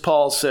Corinthians,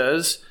 Paul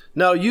says,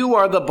 "Now you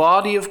are the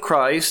body of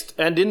Christ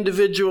and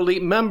individually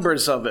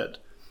members of it."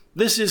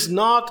 This is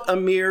not a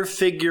mere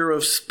figure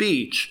of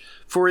speech,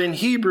 for in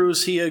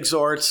Hebrews he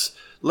exhorts,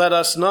 "Let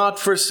us not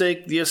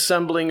forsake the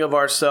assembling of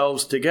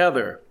ourselves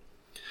together."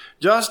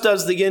 Just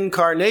as the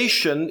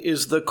incarnation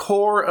is the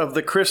core of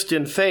the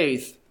Christian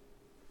faith,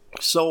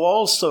 so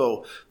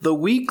also the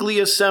weekly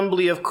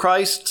assembly of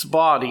Christ's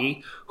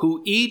body,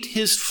 who eat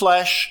his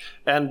flesh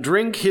and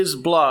drink his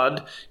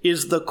blood,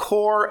 is the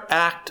core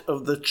act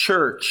of the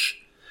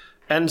church.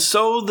 And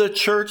so the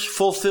church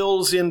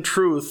fulfills in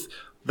truth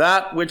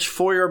that which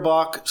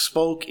Feuerbach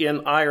spoke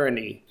in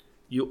irony: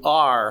 you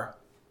are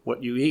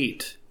what you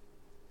eat.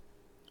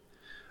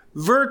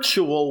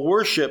 Virtual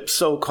worship,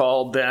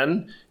 so-called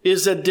then,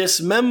 is a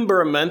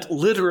dismemberment,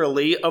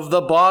 literally, of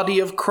the body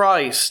of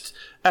Christ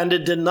and a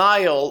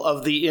denial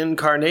of the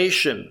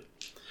incarnation.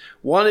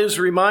 One is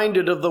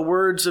reminded of the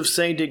words of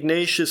St.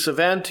 Ignatius of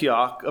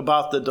Antioch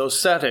about the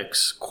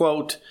Docetics,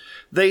 quote,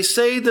 "They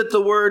say that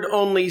the word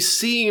only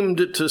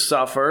seemed to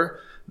suffer,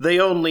 they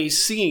only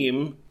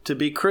seem to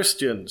be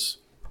Christians."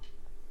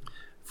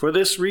 For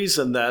this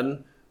reason,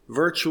 then,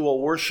 virtual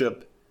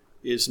worship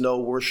is no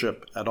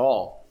worship at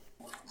all.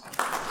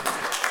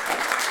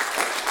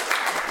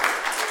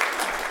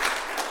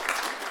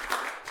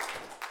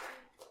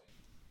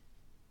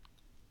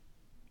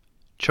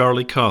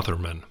 Charlie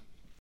Cotherman.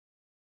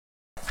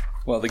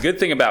 Well, the good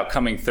thing about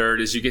coming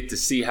third is you get to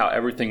see how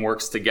everything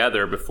works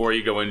together before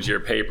you go into your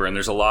paper, and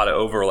there's a lot of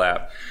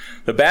overlap.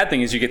 The bad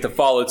thing is you get to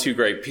follow two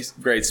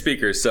great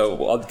speakers,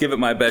 so I'll give it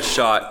my best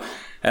shot.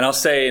 And I'll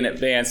say in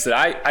advance that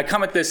I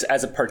come at this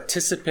as a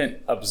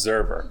participant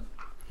observer,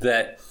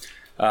 that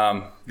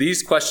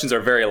these questions are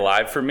very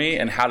alive for me,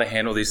 and how to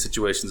handle these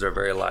situations are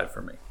very alive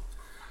for me.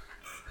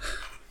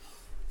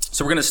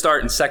 So we're going to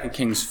start in 2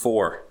 Kings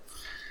 4.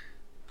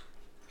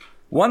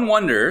 One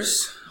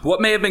wonders what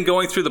may have been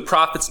going through the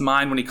prophet's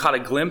mind when he caught a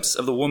glimpse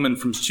of the woman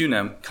from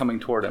Shunem coming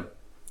toward him.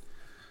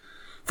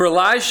 For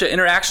Elijah,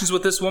 interactions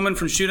with this woman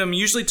from Shunem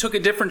usually took a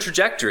different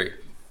trajectory.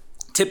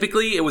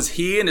 Typically, it was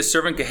he and his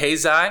servant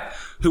Gehazi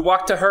who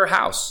walked to her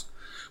house,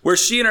 where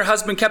she and her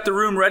husband kept the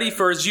room ready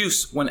for his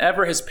use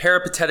whenever his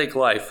peripatetic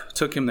life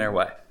took him their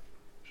way.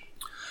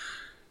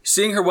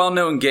 Seeing her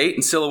well-known gait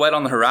and silhouette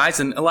on the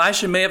horizon,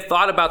 Elisha may have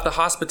thought about the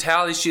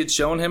hospitality she had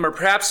shown him, or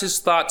perhaps his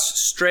thoughts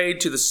strayed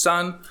to the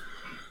son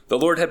the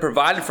Lord had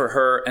provided for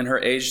her and her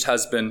aged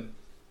husband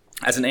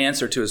as an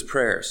answer to his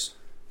prayers.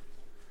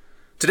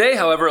 Today,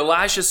 however,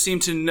 Elisha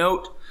seemed to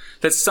note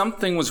that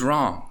something was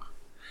wrong.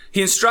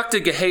 He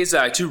instructed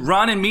Gehazi to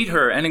run and meet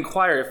her and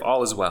inquire if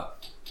all is well.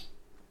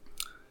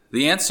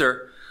 The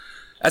answer,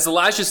 as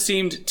Elijah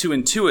seemed to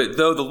intuit,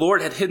 though the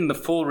Lord had hidden the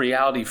full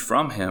reality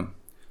from him,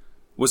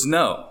 was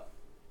no.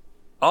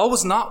 All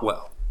was not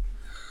well.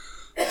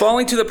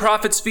 Falling to the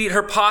prophet's feet,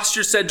 her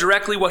posture said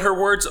directly what her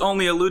words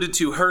only alluded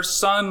to. Her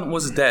son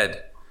was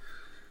dead.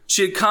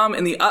 She had come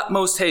in the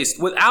utmost haste,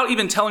 without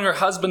even telling her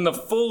husband the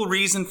full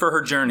reason for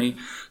her journey,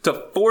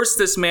 to force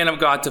this man of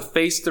God to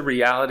face the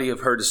reality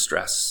of her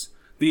distress,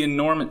 the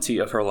enormity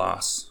of her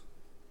loss.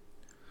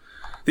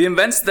 The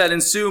events that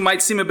ensue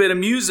might seem a bit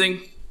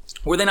amusing,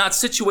 were they not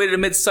situated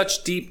amid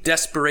such deep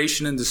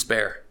desperation and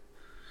despair.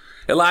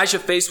 Elijah,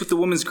 faced with the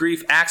woman's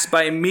grief, acts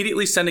by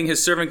immediately sending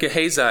his servant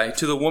Gehazi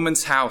to the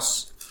woman's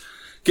house.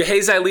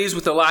 Gehazi leaves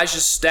with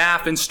Elijah's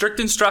staff and strict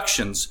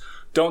instructions: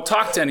 don't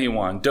talk to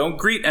anyone, don't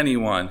greet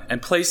anyone,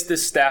 and place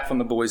this staff on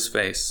the boy's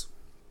face.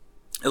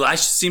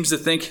 Elisha seems to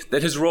think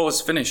that his role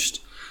is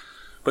finished,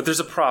 but there's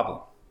a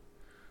problem.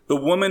 The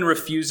woman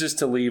refuses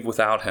to leave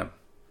without him.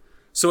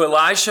 So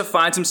Elisha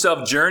finds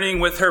himself journeying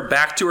with her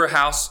back to her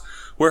house,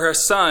 where her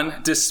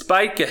son,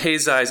 despite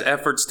Gehazi's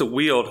efforts to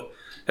wield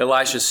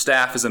Elisha's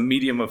staff as a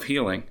medium of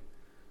healing,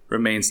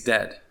 remains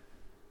dead.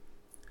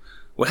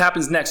 What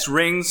happens next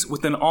rings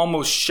with an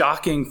almost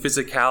shocking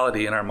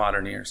physicality in our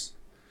modern ears.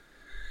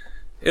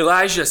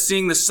 Elijah,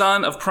 seeing the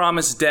son of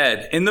promise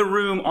dead in the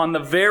room on the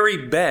very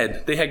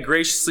bed they had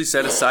graciously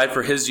set aside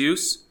for his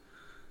use,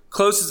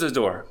 closes the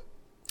door,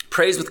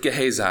 prays with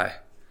Gehazi,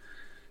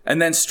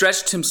 and then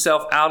stretched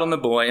himself out on the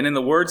boy, and in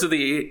the words of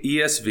the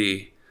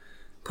ESV,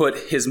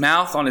 put his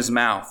mouth on his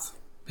mouth,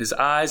 his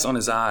eyes on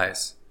his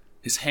eyes,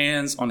 his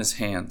hands on his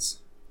hands.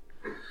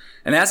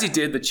 And as he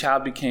did, the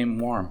child became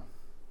warm.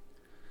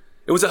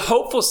 It was a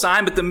hopeful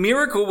sign, but the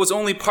miracle was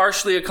only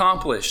partially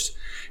accomplished.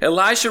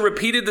 Elisha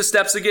repeated the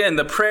steps again,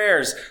 the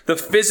prayers, the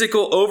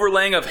physical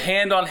overlaying of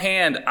hand on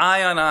hand,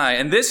 eye on eye.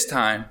 And this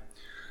time,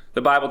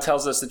 the Bible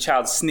tells us the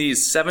child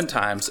sneezed 7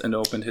 times and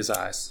opened his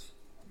eyes.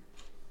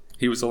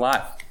 He was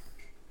alive.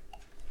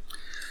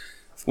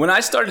 When I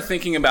started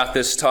thinking about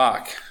this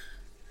talk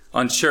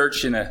on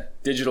church in a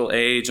digital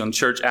age, on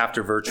church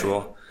after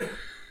virtual,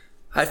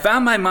 I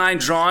found my mind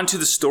drawn to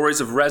the stories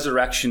of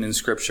resurrection in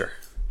Scripture.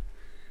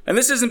 And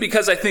this isn't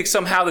because I think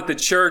somehow that the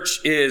church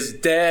is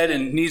dead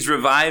and needs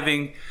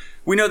reviving.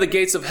 We know the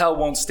gates of hell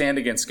won't stand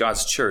against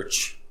God's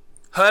church.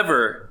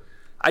 However,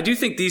 I do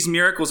think these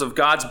miracles of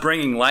God's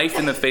bringing life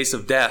in the face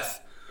of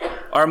death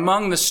are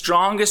among the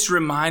strongest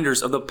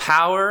reminders of the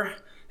power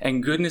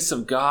and goodness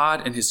of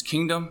God and his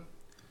kingdom.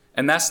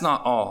 And that's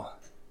not all.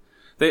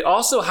 They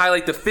also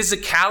highlight the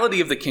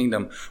physicality of the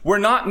kingdom. We're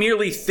not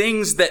merely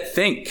things that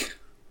think.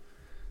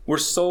 We're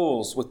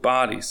souls with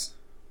bodies.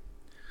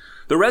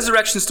 The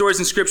resurrection stories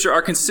in Scripture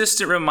are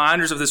consistent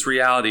reminders of this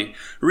reality.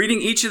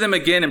 Reading each of them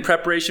again in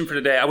preparation for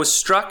today, I was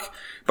struck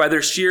by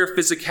their sheer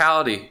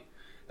physicality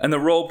and the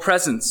role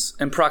presence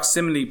and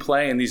proximity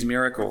play in these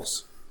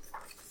miracles.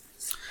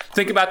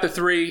 Think about the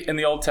three in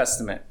the Old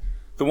Testament.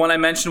 The one I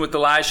mentioned with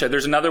Elisha.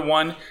 There's another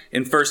one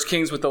in 1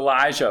 Kings with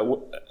Elijah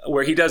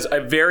where he does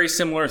a very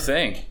similar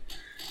thing.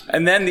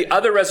 And then the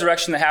other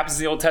resurrection that happens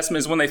in the Old Testament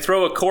is when they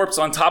throw a corpse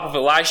on top of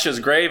Elisha's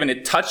grave and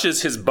it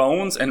touches his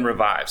bones and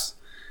revives.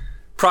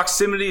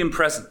 Proximity and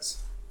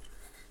presence.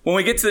 When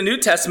we get to the New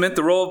Testament,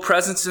 the role of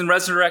presence in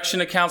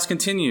resurrection accounts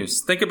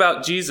continues. Think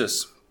about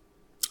Jesus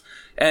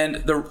and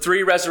the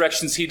 3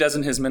 resurrections he does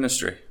in his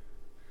ministry.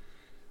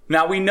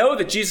 Now, we know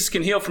that Jesus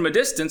can heal from a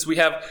distance. We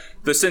have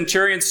the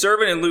centurion's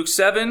servant in Luke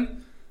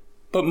 7.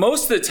 But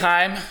most of the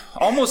time,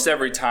 almost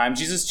every time,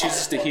 Jesus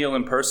chooses to heal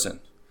in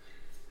person.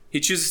 He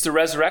chooses to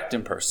resurrect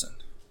in person.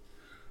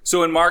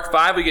 So in Mark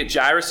 5, we get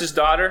Jairus'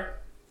 daughter.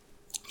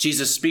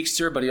 Jesus speaks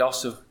to her, but he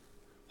also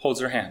holds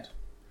her hand.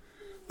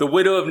 The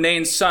widow of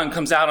Nain's son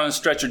comes out on a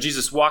stretcher.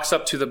 Jesus walks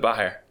up to the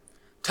bier,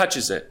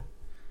 touches it,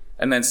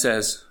 and then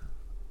says,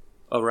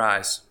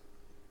 "Arise."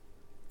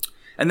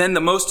 And then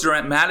the most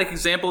dramatic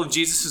example of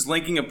Jesus'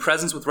 linking of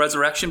presence with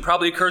resurrection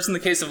probably occurs in the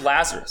case of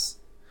Lazarus.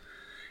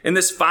 In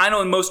this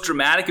final and most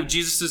dramatic of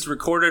Jesus'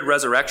 recorded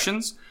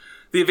resurrections,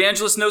 the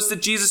evangelist notes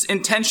that Jesus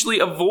intentionally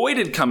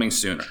avoided coming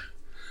sooner.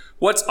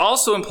 What's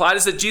also implied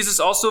is that Jesus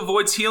also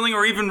avoids healing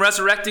or even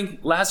resurrecting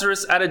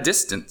Lazarus at a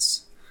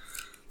distance.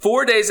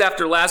 4 days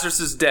after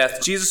Lazarus'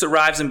 death, Jesus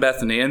arrives in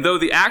Bethany, and though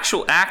the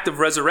actual act of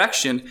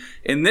resurrection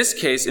in this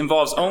case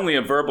involves only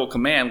a verbal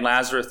command,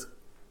 Lazarus,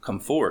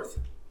 come forth,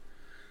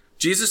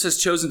 Jesus has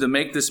chosen to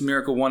make this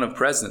miracle one of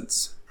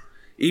presence,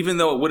 even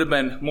though it would have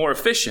been more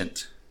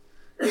efficient,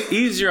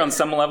 easier on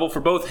some level for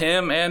both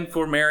him and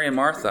for Mary and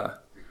Martha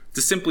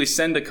to simply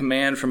send a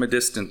command from a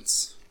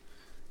distance.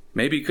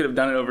 Maybe he could have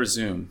done it over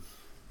Zoom.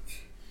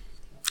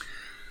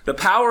 The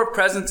power of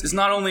presence is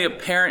not only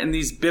apparent in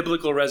these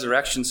biblical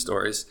resurrection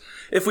stories.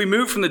 If we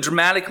move from the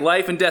dramatic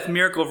life and death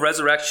miracle of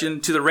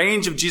resurrection to the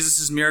range of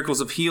Jesus'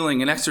 miracles of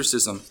healing and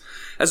exorcism,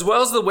 as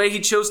well as the way he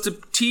chose to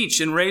teach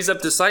and raise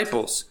up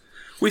disciples,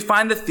 we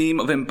find the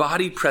theme of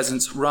embodied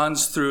presence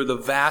runs through the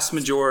vast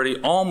majority,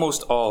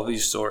 almost all of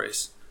these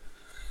stories.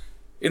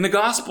 In the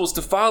Gospels,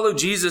 to follow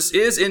Jesus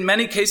is, in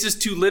many cases,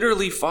 to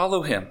literally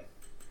follow him.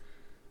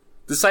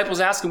 Disciples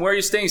ask him, "Where are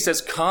you staying?" He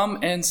says, "Come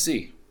and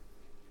see,"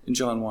 in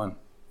John 1.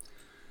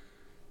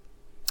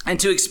 And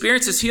to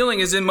experience his healing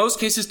is, in most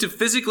cases, to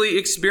physically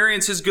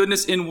experience his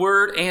goodness in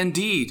word and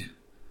deed.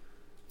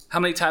 How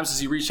many times does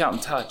he reach out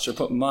and touch or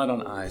put mud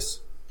on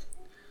eyes?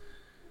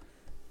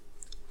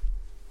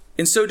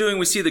 In so doing,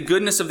 we see the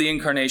goodness of the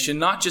incarnation,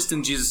 not just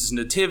in Jesus'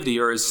 nativity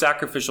or his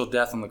sacrificial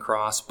death on the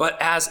cross, but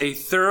as a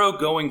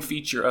thoroughgoing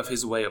feature of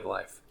his way of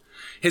life,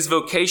 his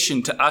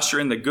vocation to usher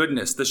in the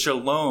goodness, the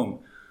shalom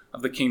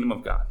of the kingdom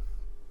of God.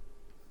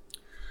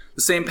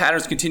 The same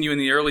patterns continue in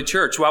the early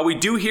church. While we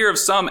do hear of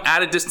some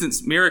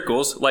at-a-distance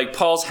miracles, like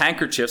Paul's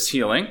handkerchiefs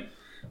healing,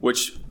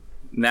 which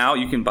now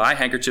you can buy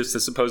handkerchiefs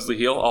that supposedly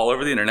heal all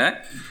over the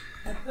internet,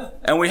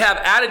 and we have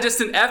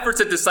at-a-distant efforts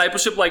at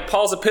discipleship like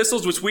Paul's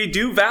epistles, which we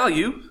do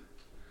value,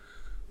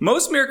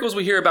 most miracles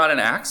we hear about in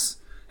Acts,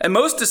 and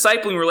most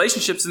discipling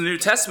relationships in the New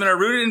Testament are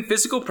rooted in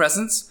physical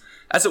presence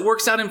as it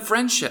works out in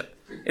friendship,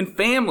 in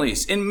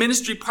families, in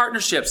ministry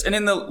partnerships, and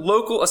in the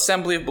local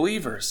assembly of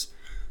believers.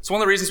 It's one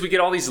of the reasons we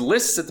get all these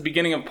lists at the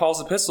beginning of Paul's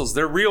epistles.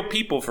 They're real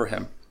people for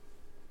him.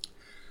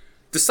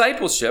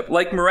 Discipleship,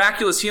 like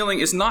miraculous healing,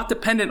 is not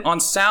dependent on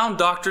sound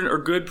doctrine or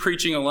good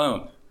preaching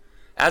alone.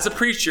 As a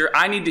preacher,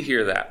 I need to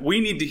hear that.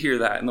 We need to hear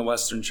that in the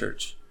Western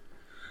church.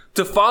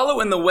 To follow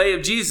in the way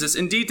of Jesus,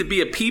 indeed to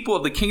be a people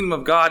of the kingdom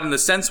of God in the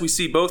sense we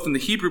see both in the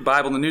Hebrew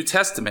Bible and the New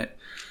Testament,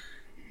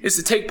 is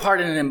to take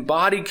part in an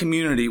embodied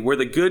community where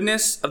the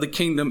goodness of the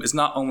kingdom is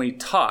not only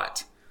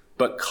taught,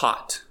 but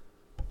caught.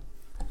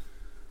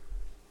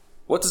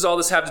 What does all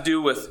this have to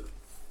do with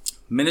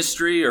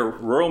ministry or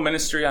rural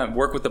ministry? I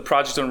work with the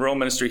Project on Rural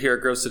Ministry here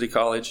at Grove City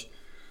College.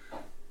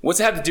 What's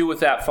it have to do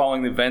with that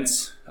following the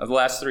events of the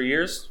last 3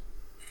 years?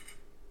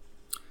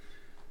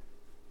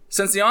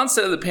 Since the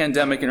onset of the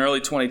pandemic in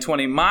early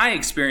 2020, my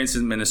experience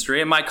in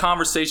ministry and my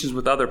conversations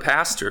with other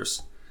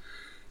pastors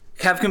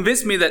have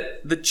convinced me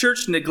that the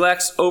church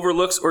neglects,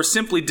 overlooks, or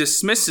simply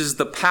dismisses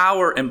the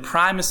power and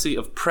primacy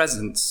of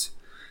presence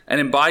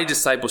and embodied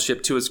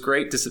discipleship to its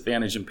great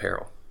disadvantage and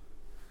peril.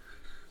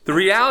 The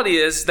reality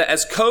is that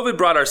as COVID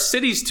brought our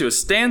cities to a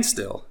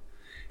standstill,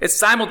 it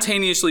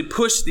simultaneously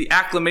pushed the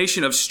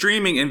acclamation of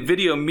streaming and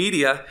video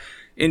media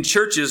in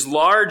churches,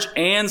 large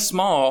and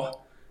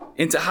small,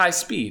 into high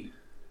speed.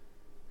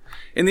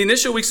 In the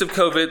initial weeks of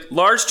COVID,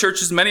 large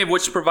churches, many of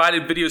which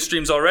provided video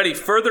streams already,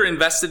 further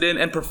invested in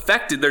and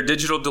perfected their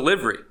digital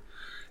delivery.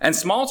 And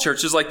small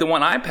churches, like the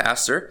one I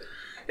pastor,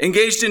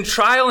 engaged in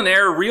trial and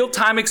error,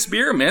 real-time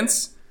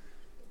experiments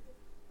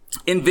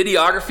in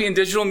videography and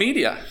digital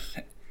media.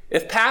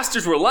 If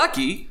pastors were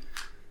lucky,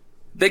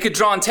 they could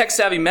draw on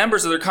tech-savvy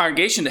members of their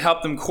congregation to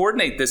help them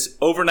coordinate this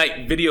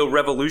overnight video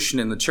revolution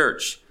in the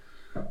church.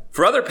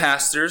 For other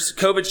pastors,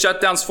 COVID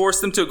shutdowns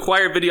forced them to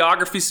acquire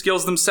videography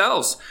skills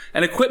themselves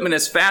and equipment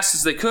as fast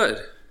as they could.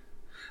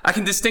 I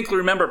can distinctly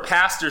remember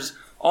pastors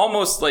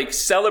almost like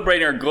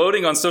celebrating or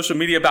gloating on social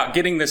media about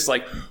getting this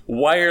like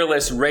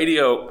wireless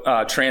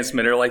radio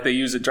transmitter like they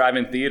use at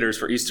drive-in theaters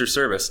for Easter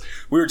service.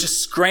 We were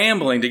just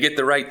scrambling to get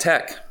the right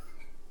tech.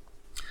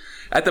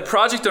 At the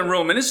Project on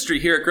Rural Ministry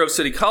here at Grove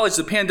City College,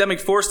 the pandemic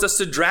forced us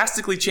to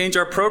drastically change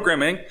our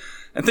programming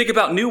and think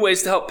about new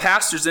ways to help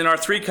pastors in our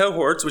 3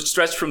 cohorts, which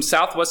stretch from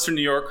southwestern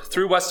New York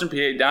through western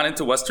PA down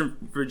into western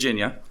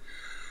Virginia,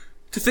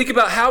 to think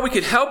about how we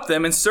could help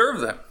them and serve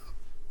them.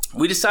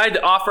 We decided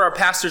to offer our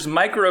pastors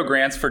micro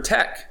grants for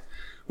tech,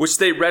 which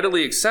they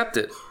readily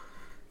accepted,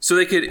 so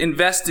they could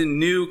invest in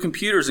new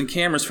computers and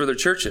cameras for their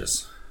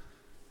churches.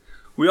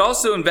 We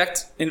also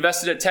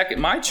invested at tech at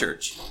my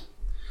church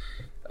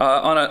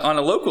on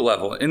a local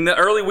level. In the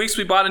early weeks,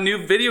 we bought a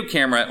new video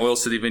camera at Oil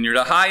City Vineyard,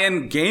 a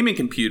high-end gaming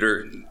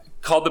computer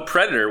called the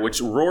Predator, which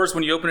roars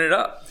when you open it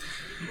up,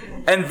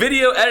 and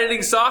video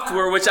editing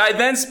software, which I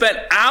then spent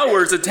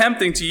hours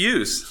attempting to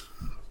use.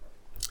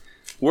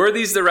 Were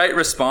these the right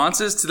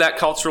responses to that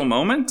cultural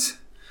moment?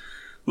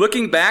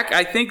 Looking back,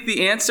 I think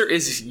the answer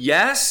is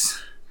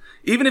yes,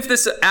 even if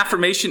this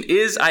affirmation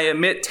is, I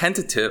admit,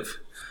 tentative,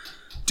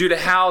 due to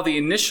how the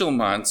initial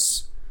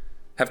months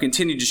have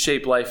continued to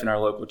shape life in our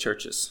local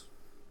churches.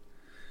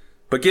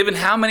 But given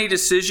how many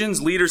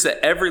decisions leaders at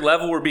every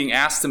level were being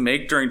asked to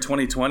make during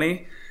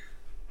 2020,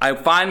 I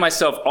find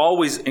myself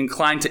always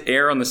inclined to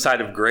err on the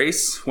side of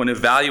grace when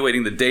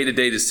evaluating the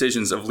day-to-day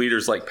decisions of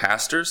leaders like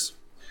pastors.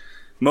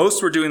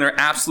 Most were doing their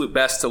absolute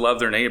best to love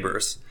their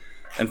neighbors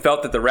and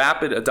felt that the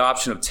rapid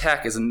adoption of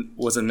tech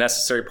was a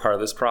necessary part of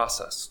this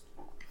process.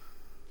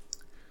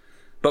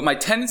 But my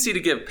tendency to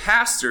give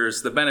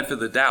pastors the benefit of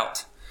the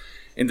doubt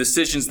in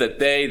decisions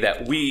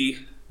that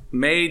we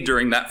made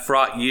during that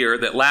fraught year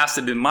that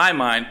lasted, in my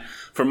mind,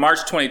 from March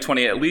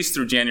 2020 at least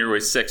through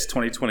January 6,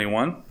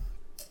 2021,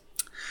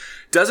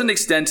 doesn't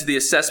extend to the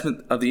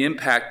assessment of the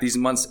impact these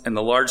months and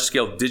the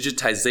large-scale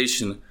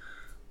digitization,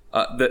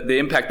 the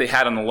impact they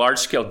had on the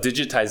large-scale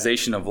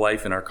digitization of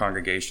life in our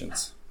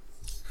congregations.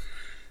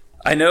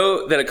 I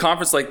know that a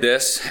conference like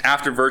this,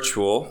 After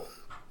Virtual,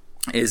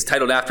 is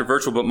titled After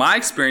Virtual, but my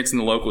experience in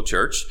the local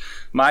church,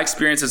 my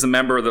experience as a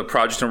member of the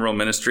Project on Rural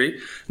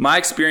Ministry, my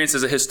experience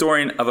as a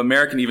historian of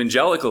American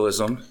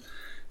evangelicalism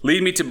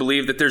lead me to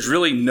believe that there's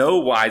really no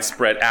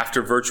widespread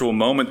after virtual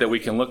moment that we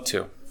can look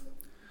to.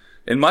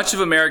 In much of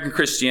American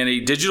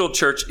Christianity, digital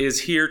church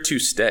is here to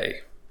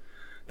stay.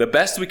 The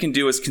best we can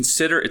do is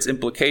consider its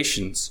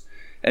implications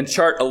and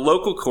chart a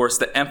local course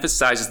that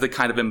emphasizes the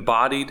kind of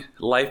embodied,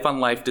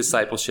 life-on-life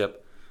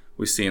discipleship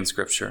we see in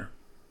Scripture.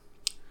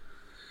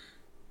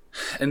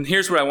 And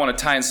here's where I want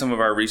to tie in some of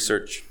our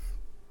research.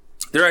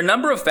 There are a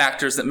number of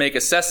factors that make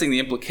assessing the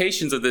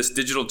implications of this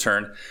digital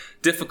turn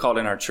difficult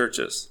in our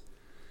churches.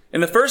 In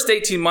the first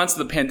 18 months of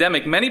the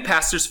pandemic, many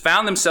pastors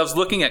found themselves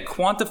looking at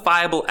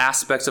quantifiable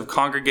aspects of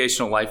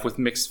congregational life with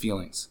mixed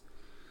feelings.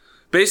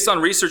 Based on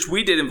research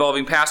we did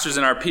involving pastors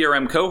in our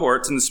PRM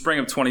cohorts in the spring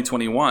of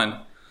 2021,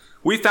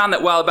 we found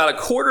that while about a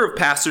quarter of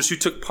pastors who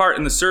took part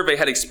in the survey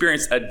had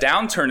experienced a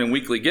downturn in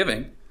weekly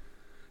giving,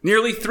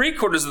 nearly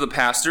 3/4 of the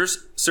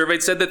pastors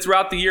surveyed said that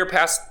throughout the year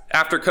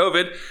after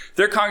COVID,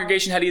 their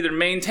congregation had either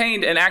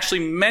maintained, and actually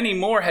many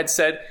more had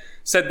said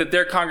that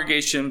their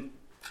congregation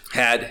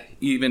had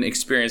even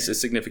experienced a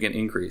significant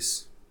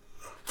increase.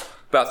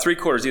 About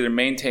 3/4 either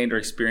maintained or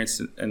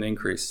experienced an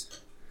increase.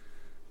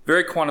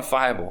 Very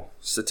quantifiable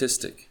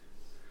statistic.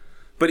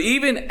 But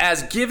even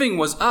as giving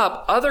was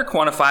up, other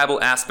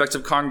quantifiable aspects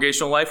of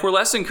congregational life were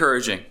less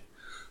encouraging.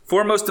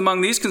 Foremost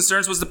among these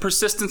concerns was the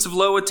persistence of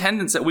low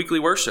attendance at weekly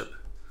worship.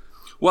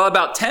 While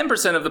about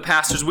 10% of the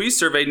pastors we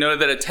surveyed noted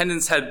that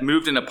attendance had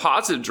moved in a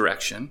positive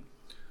direction,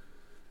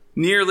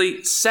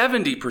 nearly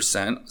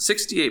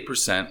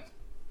 68%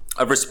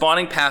 of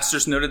responding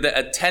pastors noted that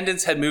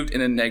attendance had moved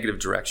in a negative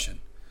direction.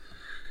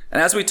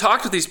 And as we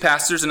talked with these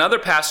pastors and other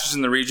pastors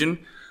in the region,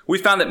 we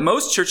found that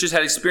most churches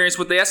had experienced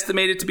what they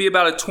estimated to be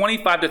about a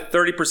 25 to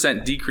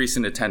 30% decrease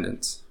in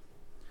attendance.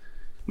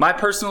 My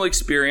personal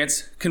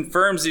experience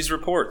confirms these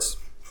reports.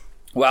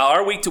 While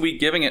our week-to-week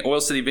giving at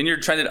Oil City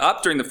Vineyard trended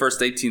up during the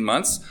first 18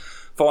 months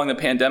following the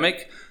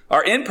pandemic,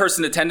 our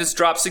in-person attendance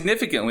dropped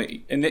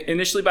significantly,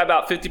 initially by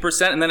about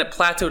 50%, and then it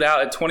plateaued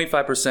out at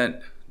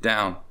 25%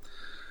 down.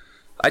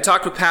 I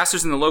talked with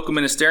pastors in the local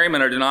ministerium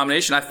in our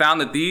denomination. I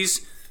found that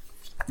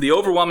the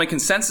overwhelming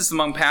consensus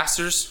among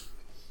pastors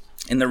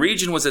in the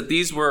region was that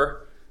these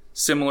were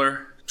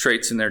similar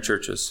traits in their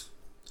churches.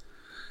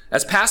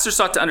 As pastors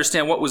sought to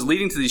understand what was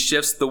leading to these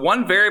shifts, the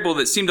one variable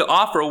that seemed to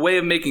offer a way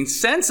of making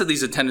sense of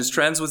these attendance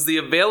trends was the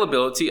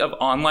availability of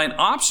online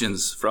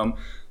options, from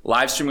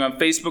live streaming on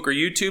Facebook or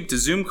YouTube to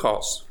Zoom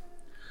calls.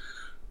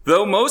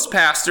 Though most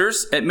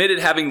pastors admitted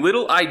having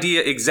little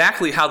idea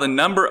exactly how the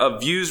number of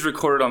views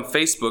recorded on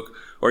Facebook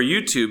or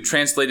YouTube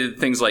translated to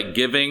things like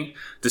giving,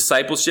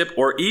 discipleship,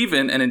 or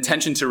even an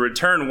intention to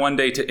return one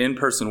day to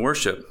in-person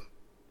worship,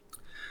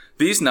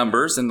 these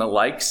numbers and the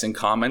likes and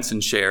comments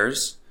and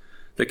shares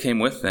that came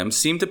with them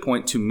seemed to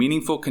point to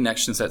meaningful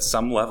connections at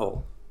some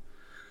level.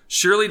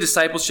 Surely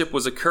discipleship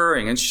was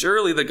occurring, and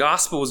surely the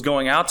gospel was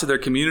going out to their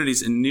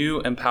communities in new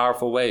and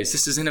powerful ways.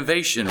 This is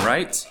innovation,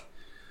 right?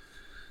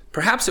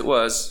 Perhaps it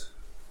was,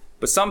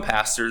 but some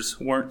pastors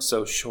weren't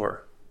so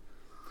sure.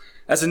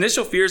 As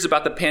initial fears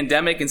about the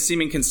pandemic and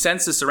seeming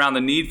consensus around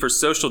the need for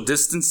social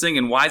distancing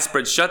and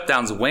widespread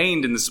shutdowns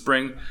waned in the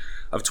spring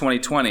of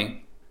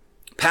 2020,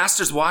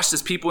 pastors watched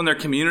as people in their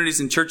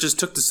communities and churches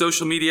took to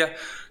social media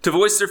to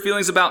voice their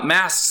feelings about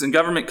masks and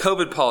government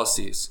COVID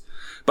policies.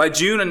 By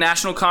June, a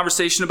national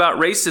conversation about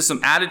racism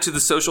added to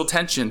the social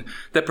tension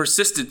that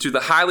persisted through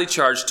the highly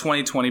charged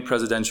 2020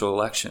 presidential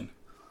election.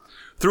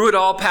 Through it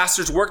all,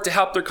 pastors worked to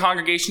help their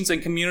congregations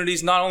and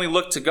communities not only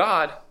look to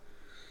God,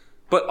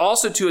 but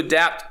also to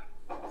adapt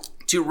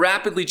to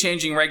rapidly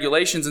changing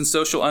regulations and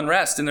social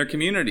unrest in their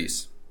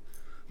communities.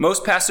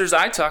 Most pastors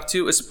I talked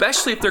to,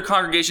 especially if their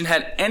congregation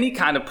had any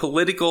kind of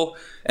political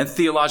and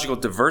theological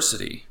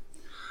diversity,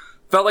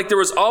 felt like there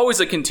was always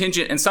a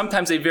contingent, and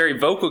sometimes a very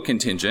vocal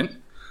contingent,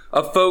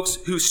 of folks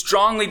who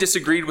strongly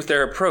disagreed with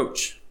their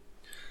approach.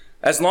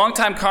 As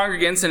longtime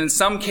congregants, and in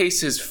some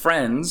cases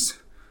friends,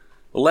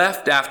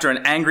 left after an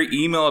angry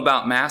email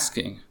about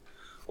masking,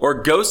 or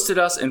ghosted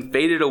us and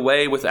faded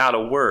away without a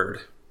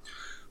word,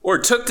 or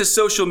took to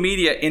social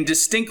media in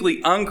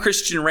distinctly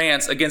unchristian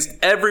rants against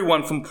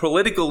everyone from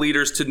political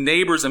leaders to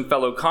neighbors and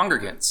fellow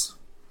congregants.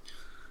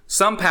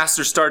 Some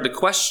pastors started to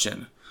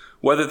question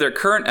whether their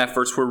current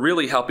efforts were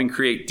really helping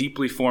create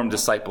deeply formed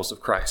disciples of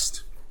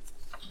Christ.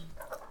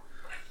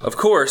 Of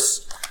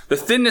course, the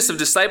thinness of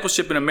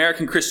discipleship in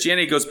American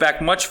Christianity goes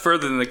back much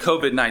further than the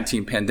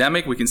COVID-19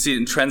 pandemic. We can see it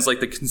in trends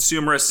like the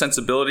consumerist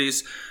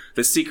sensibilities,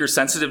 the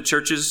seeker-sensitive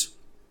churches,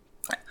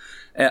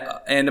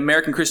 and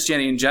American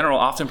Christianity in general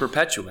often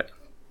perpetuate.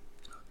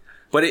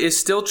 But it is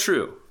still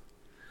true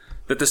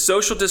that the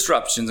social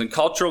disruptions and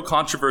cultural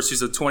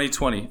controversies of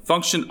 2020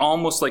 functioned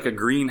almost like a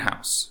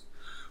greenhouse,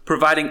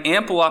 providing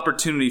ample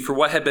opportunity for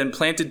what had been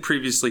planted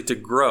previously to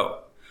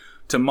grow,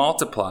 to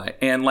multiply,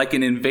 and like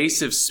an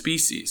invasive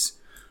species,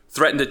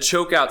 threaten to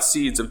choke out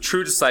seeds of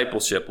true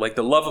discipleship like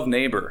the love of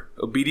neighbor,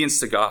 obedience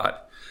to God,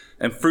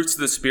 and fruits of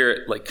the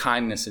Spirit like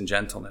kindness and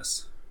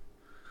gentleness.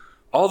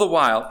 All the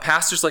while,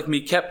 pastors like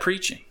me kept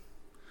preaching,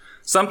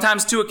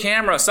 sometimes to a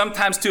camera,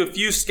 sometimes to a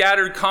few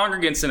scattered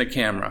congregants in a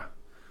camera.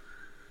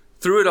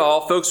 Through it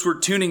all, folks were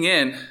tuning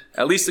in,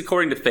 at least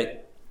according to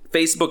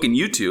Facebook and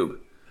YouTube,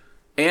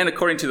 and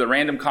according to the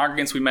random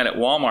congregants we met at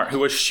Walmart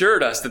who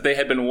assured us that they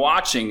had been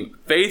watching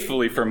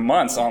faithfully for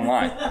months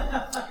online.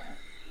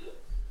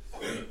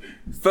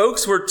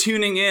 Folks were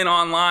tuning in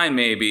online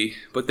maybe,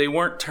 but they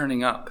weren't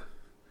turning up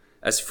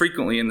as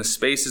frequently in the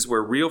spaces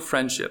where real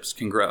friendships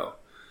can grow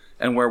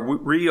and where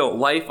real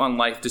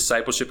life-on-life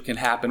discipleship can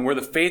happen, where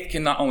the faith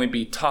can not only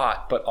be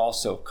taught, but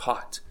also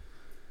caught.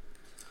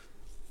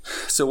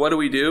 So what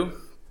do?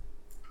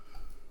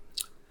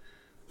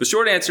 The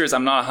short answer is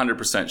I'm not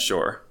 100%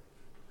 sure.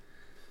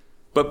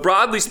 But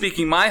broadly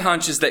speaking, my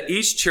hunch is that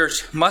each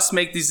church must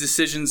make these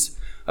decisions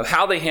of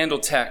how they handle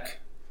tech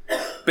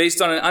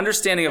based on an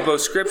understanding of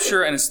both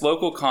Scripture and its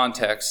local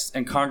context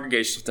and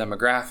congregational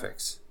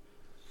demographics.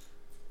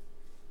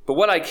 But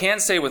what I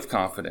can say with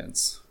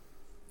confidence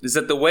is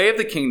that the way of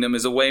the kingdom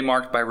is a way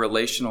marked by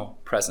relational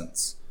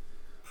presence.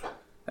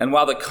 And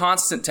while the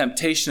constant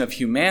temptation of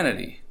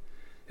humanity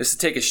is to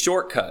take a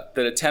shortcut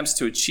that attempts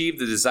to achieve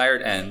the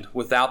desired end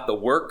without the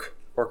work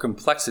or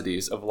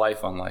complexities of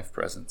life-on-life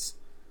presence.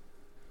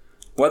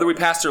 Whether we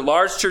pastor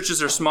large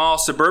churches or small,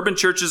 suburban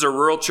churches or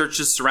rural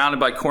churches surrounded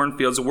by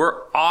cornfields,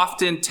 we're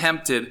often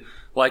tempted,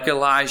 like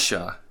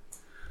Elisha,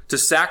 to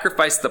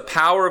sacrifice the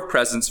power of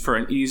presence for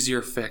an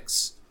easier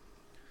fix.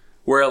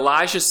 Where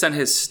Elijah sent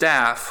his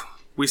staff,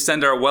 we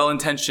send our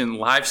well-intentioned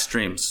live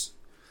streams,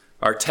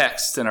 our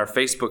texts, and our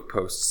Facebook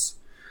posts.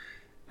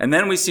 And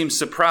then we seem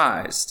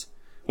surprised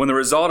when the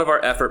result of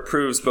our effort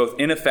proves both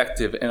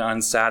ineffective and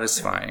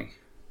unsatisfying.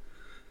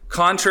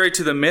 Contrary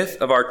to the myth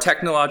of our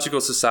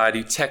technological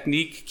society,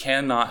 technique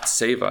cannot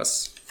save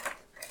us.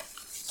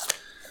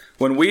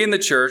 When we in the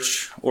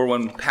church, or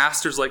when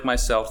pastors like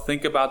myself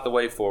think about the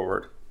way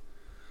forward,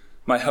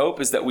 my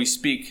hope is that we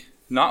speak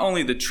not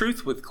only the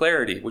truth with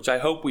clarity, which I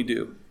hope we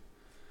do,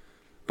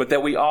 but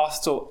that we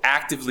also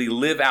actively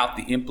live out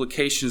the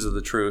implications of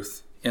the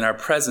truth in our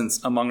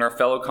presence among our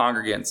fellow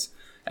congregants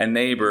and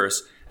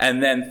neighbors,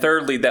 and then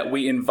thirdly, that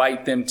we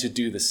invite them to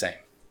do the same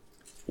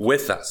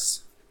with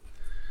us.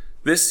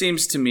 This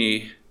seems to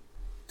me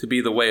to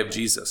be the way of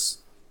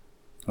Jesus.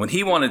 When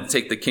he wanted to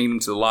take the kingdom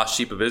to the lost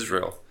sheep of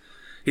Israel,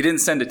 he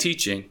didn't send a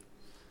teaching.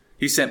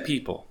 He sent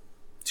people,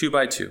 2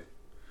 by 2,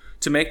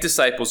 to make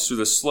disciples through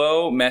the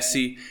slow,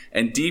 messy,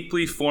 and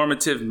deeply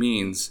formative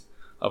means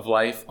of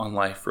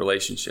life-on-life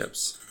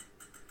relationships.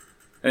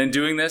 And in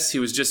doing this, he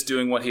was just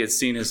doing what he had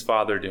seen his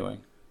Father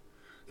doing,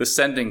 the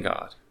sending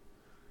God,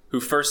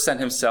 who first sent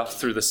himself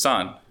through the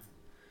Son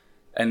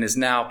and is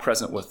now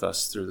present with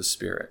us through the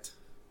Spirit.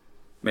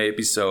 May it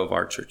be so of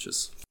our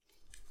churches.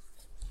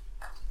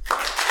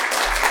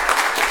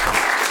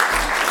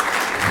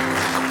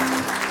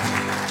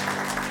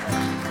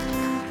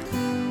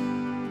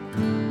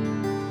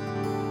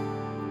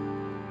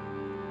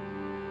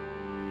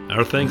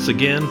 Our thanks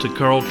again to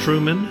Carl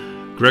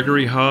Trueman,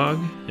 Gregory Hogg,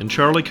 and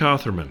Charlie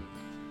Cotherman.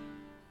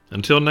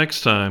 Until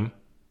next time,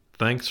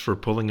 thanks for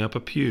pulling up a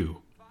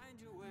pew.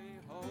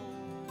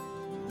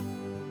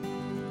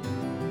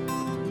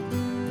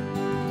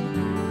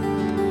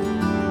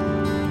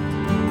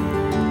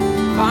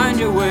 Find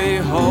your way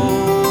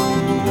home.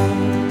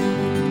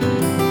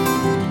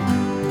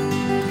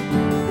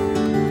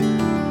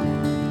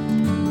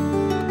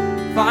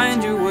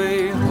 Find your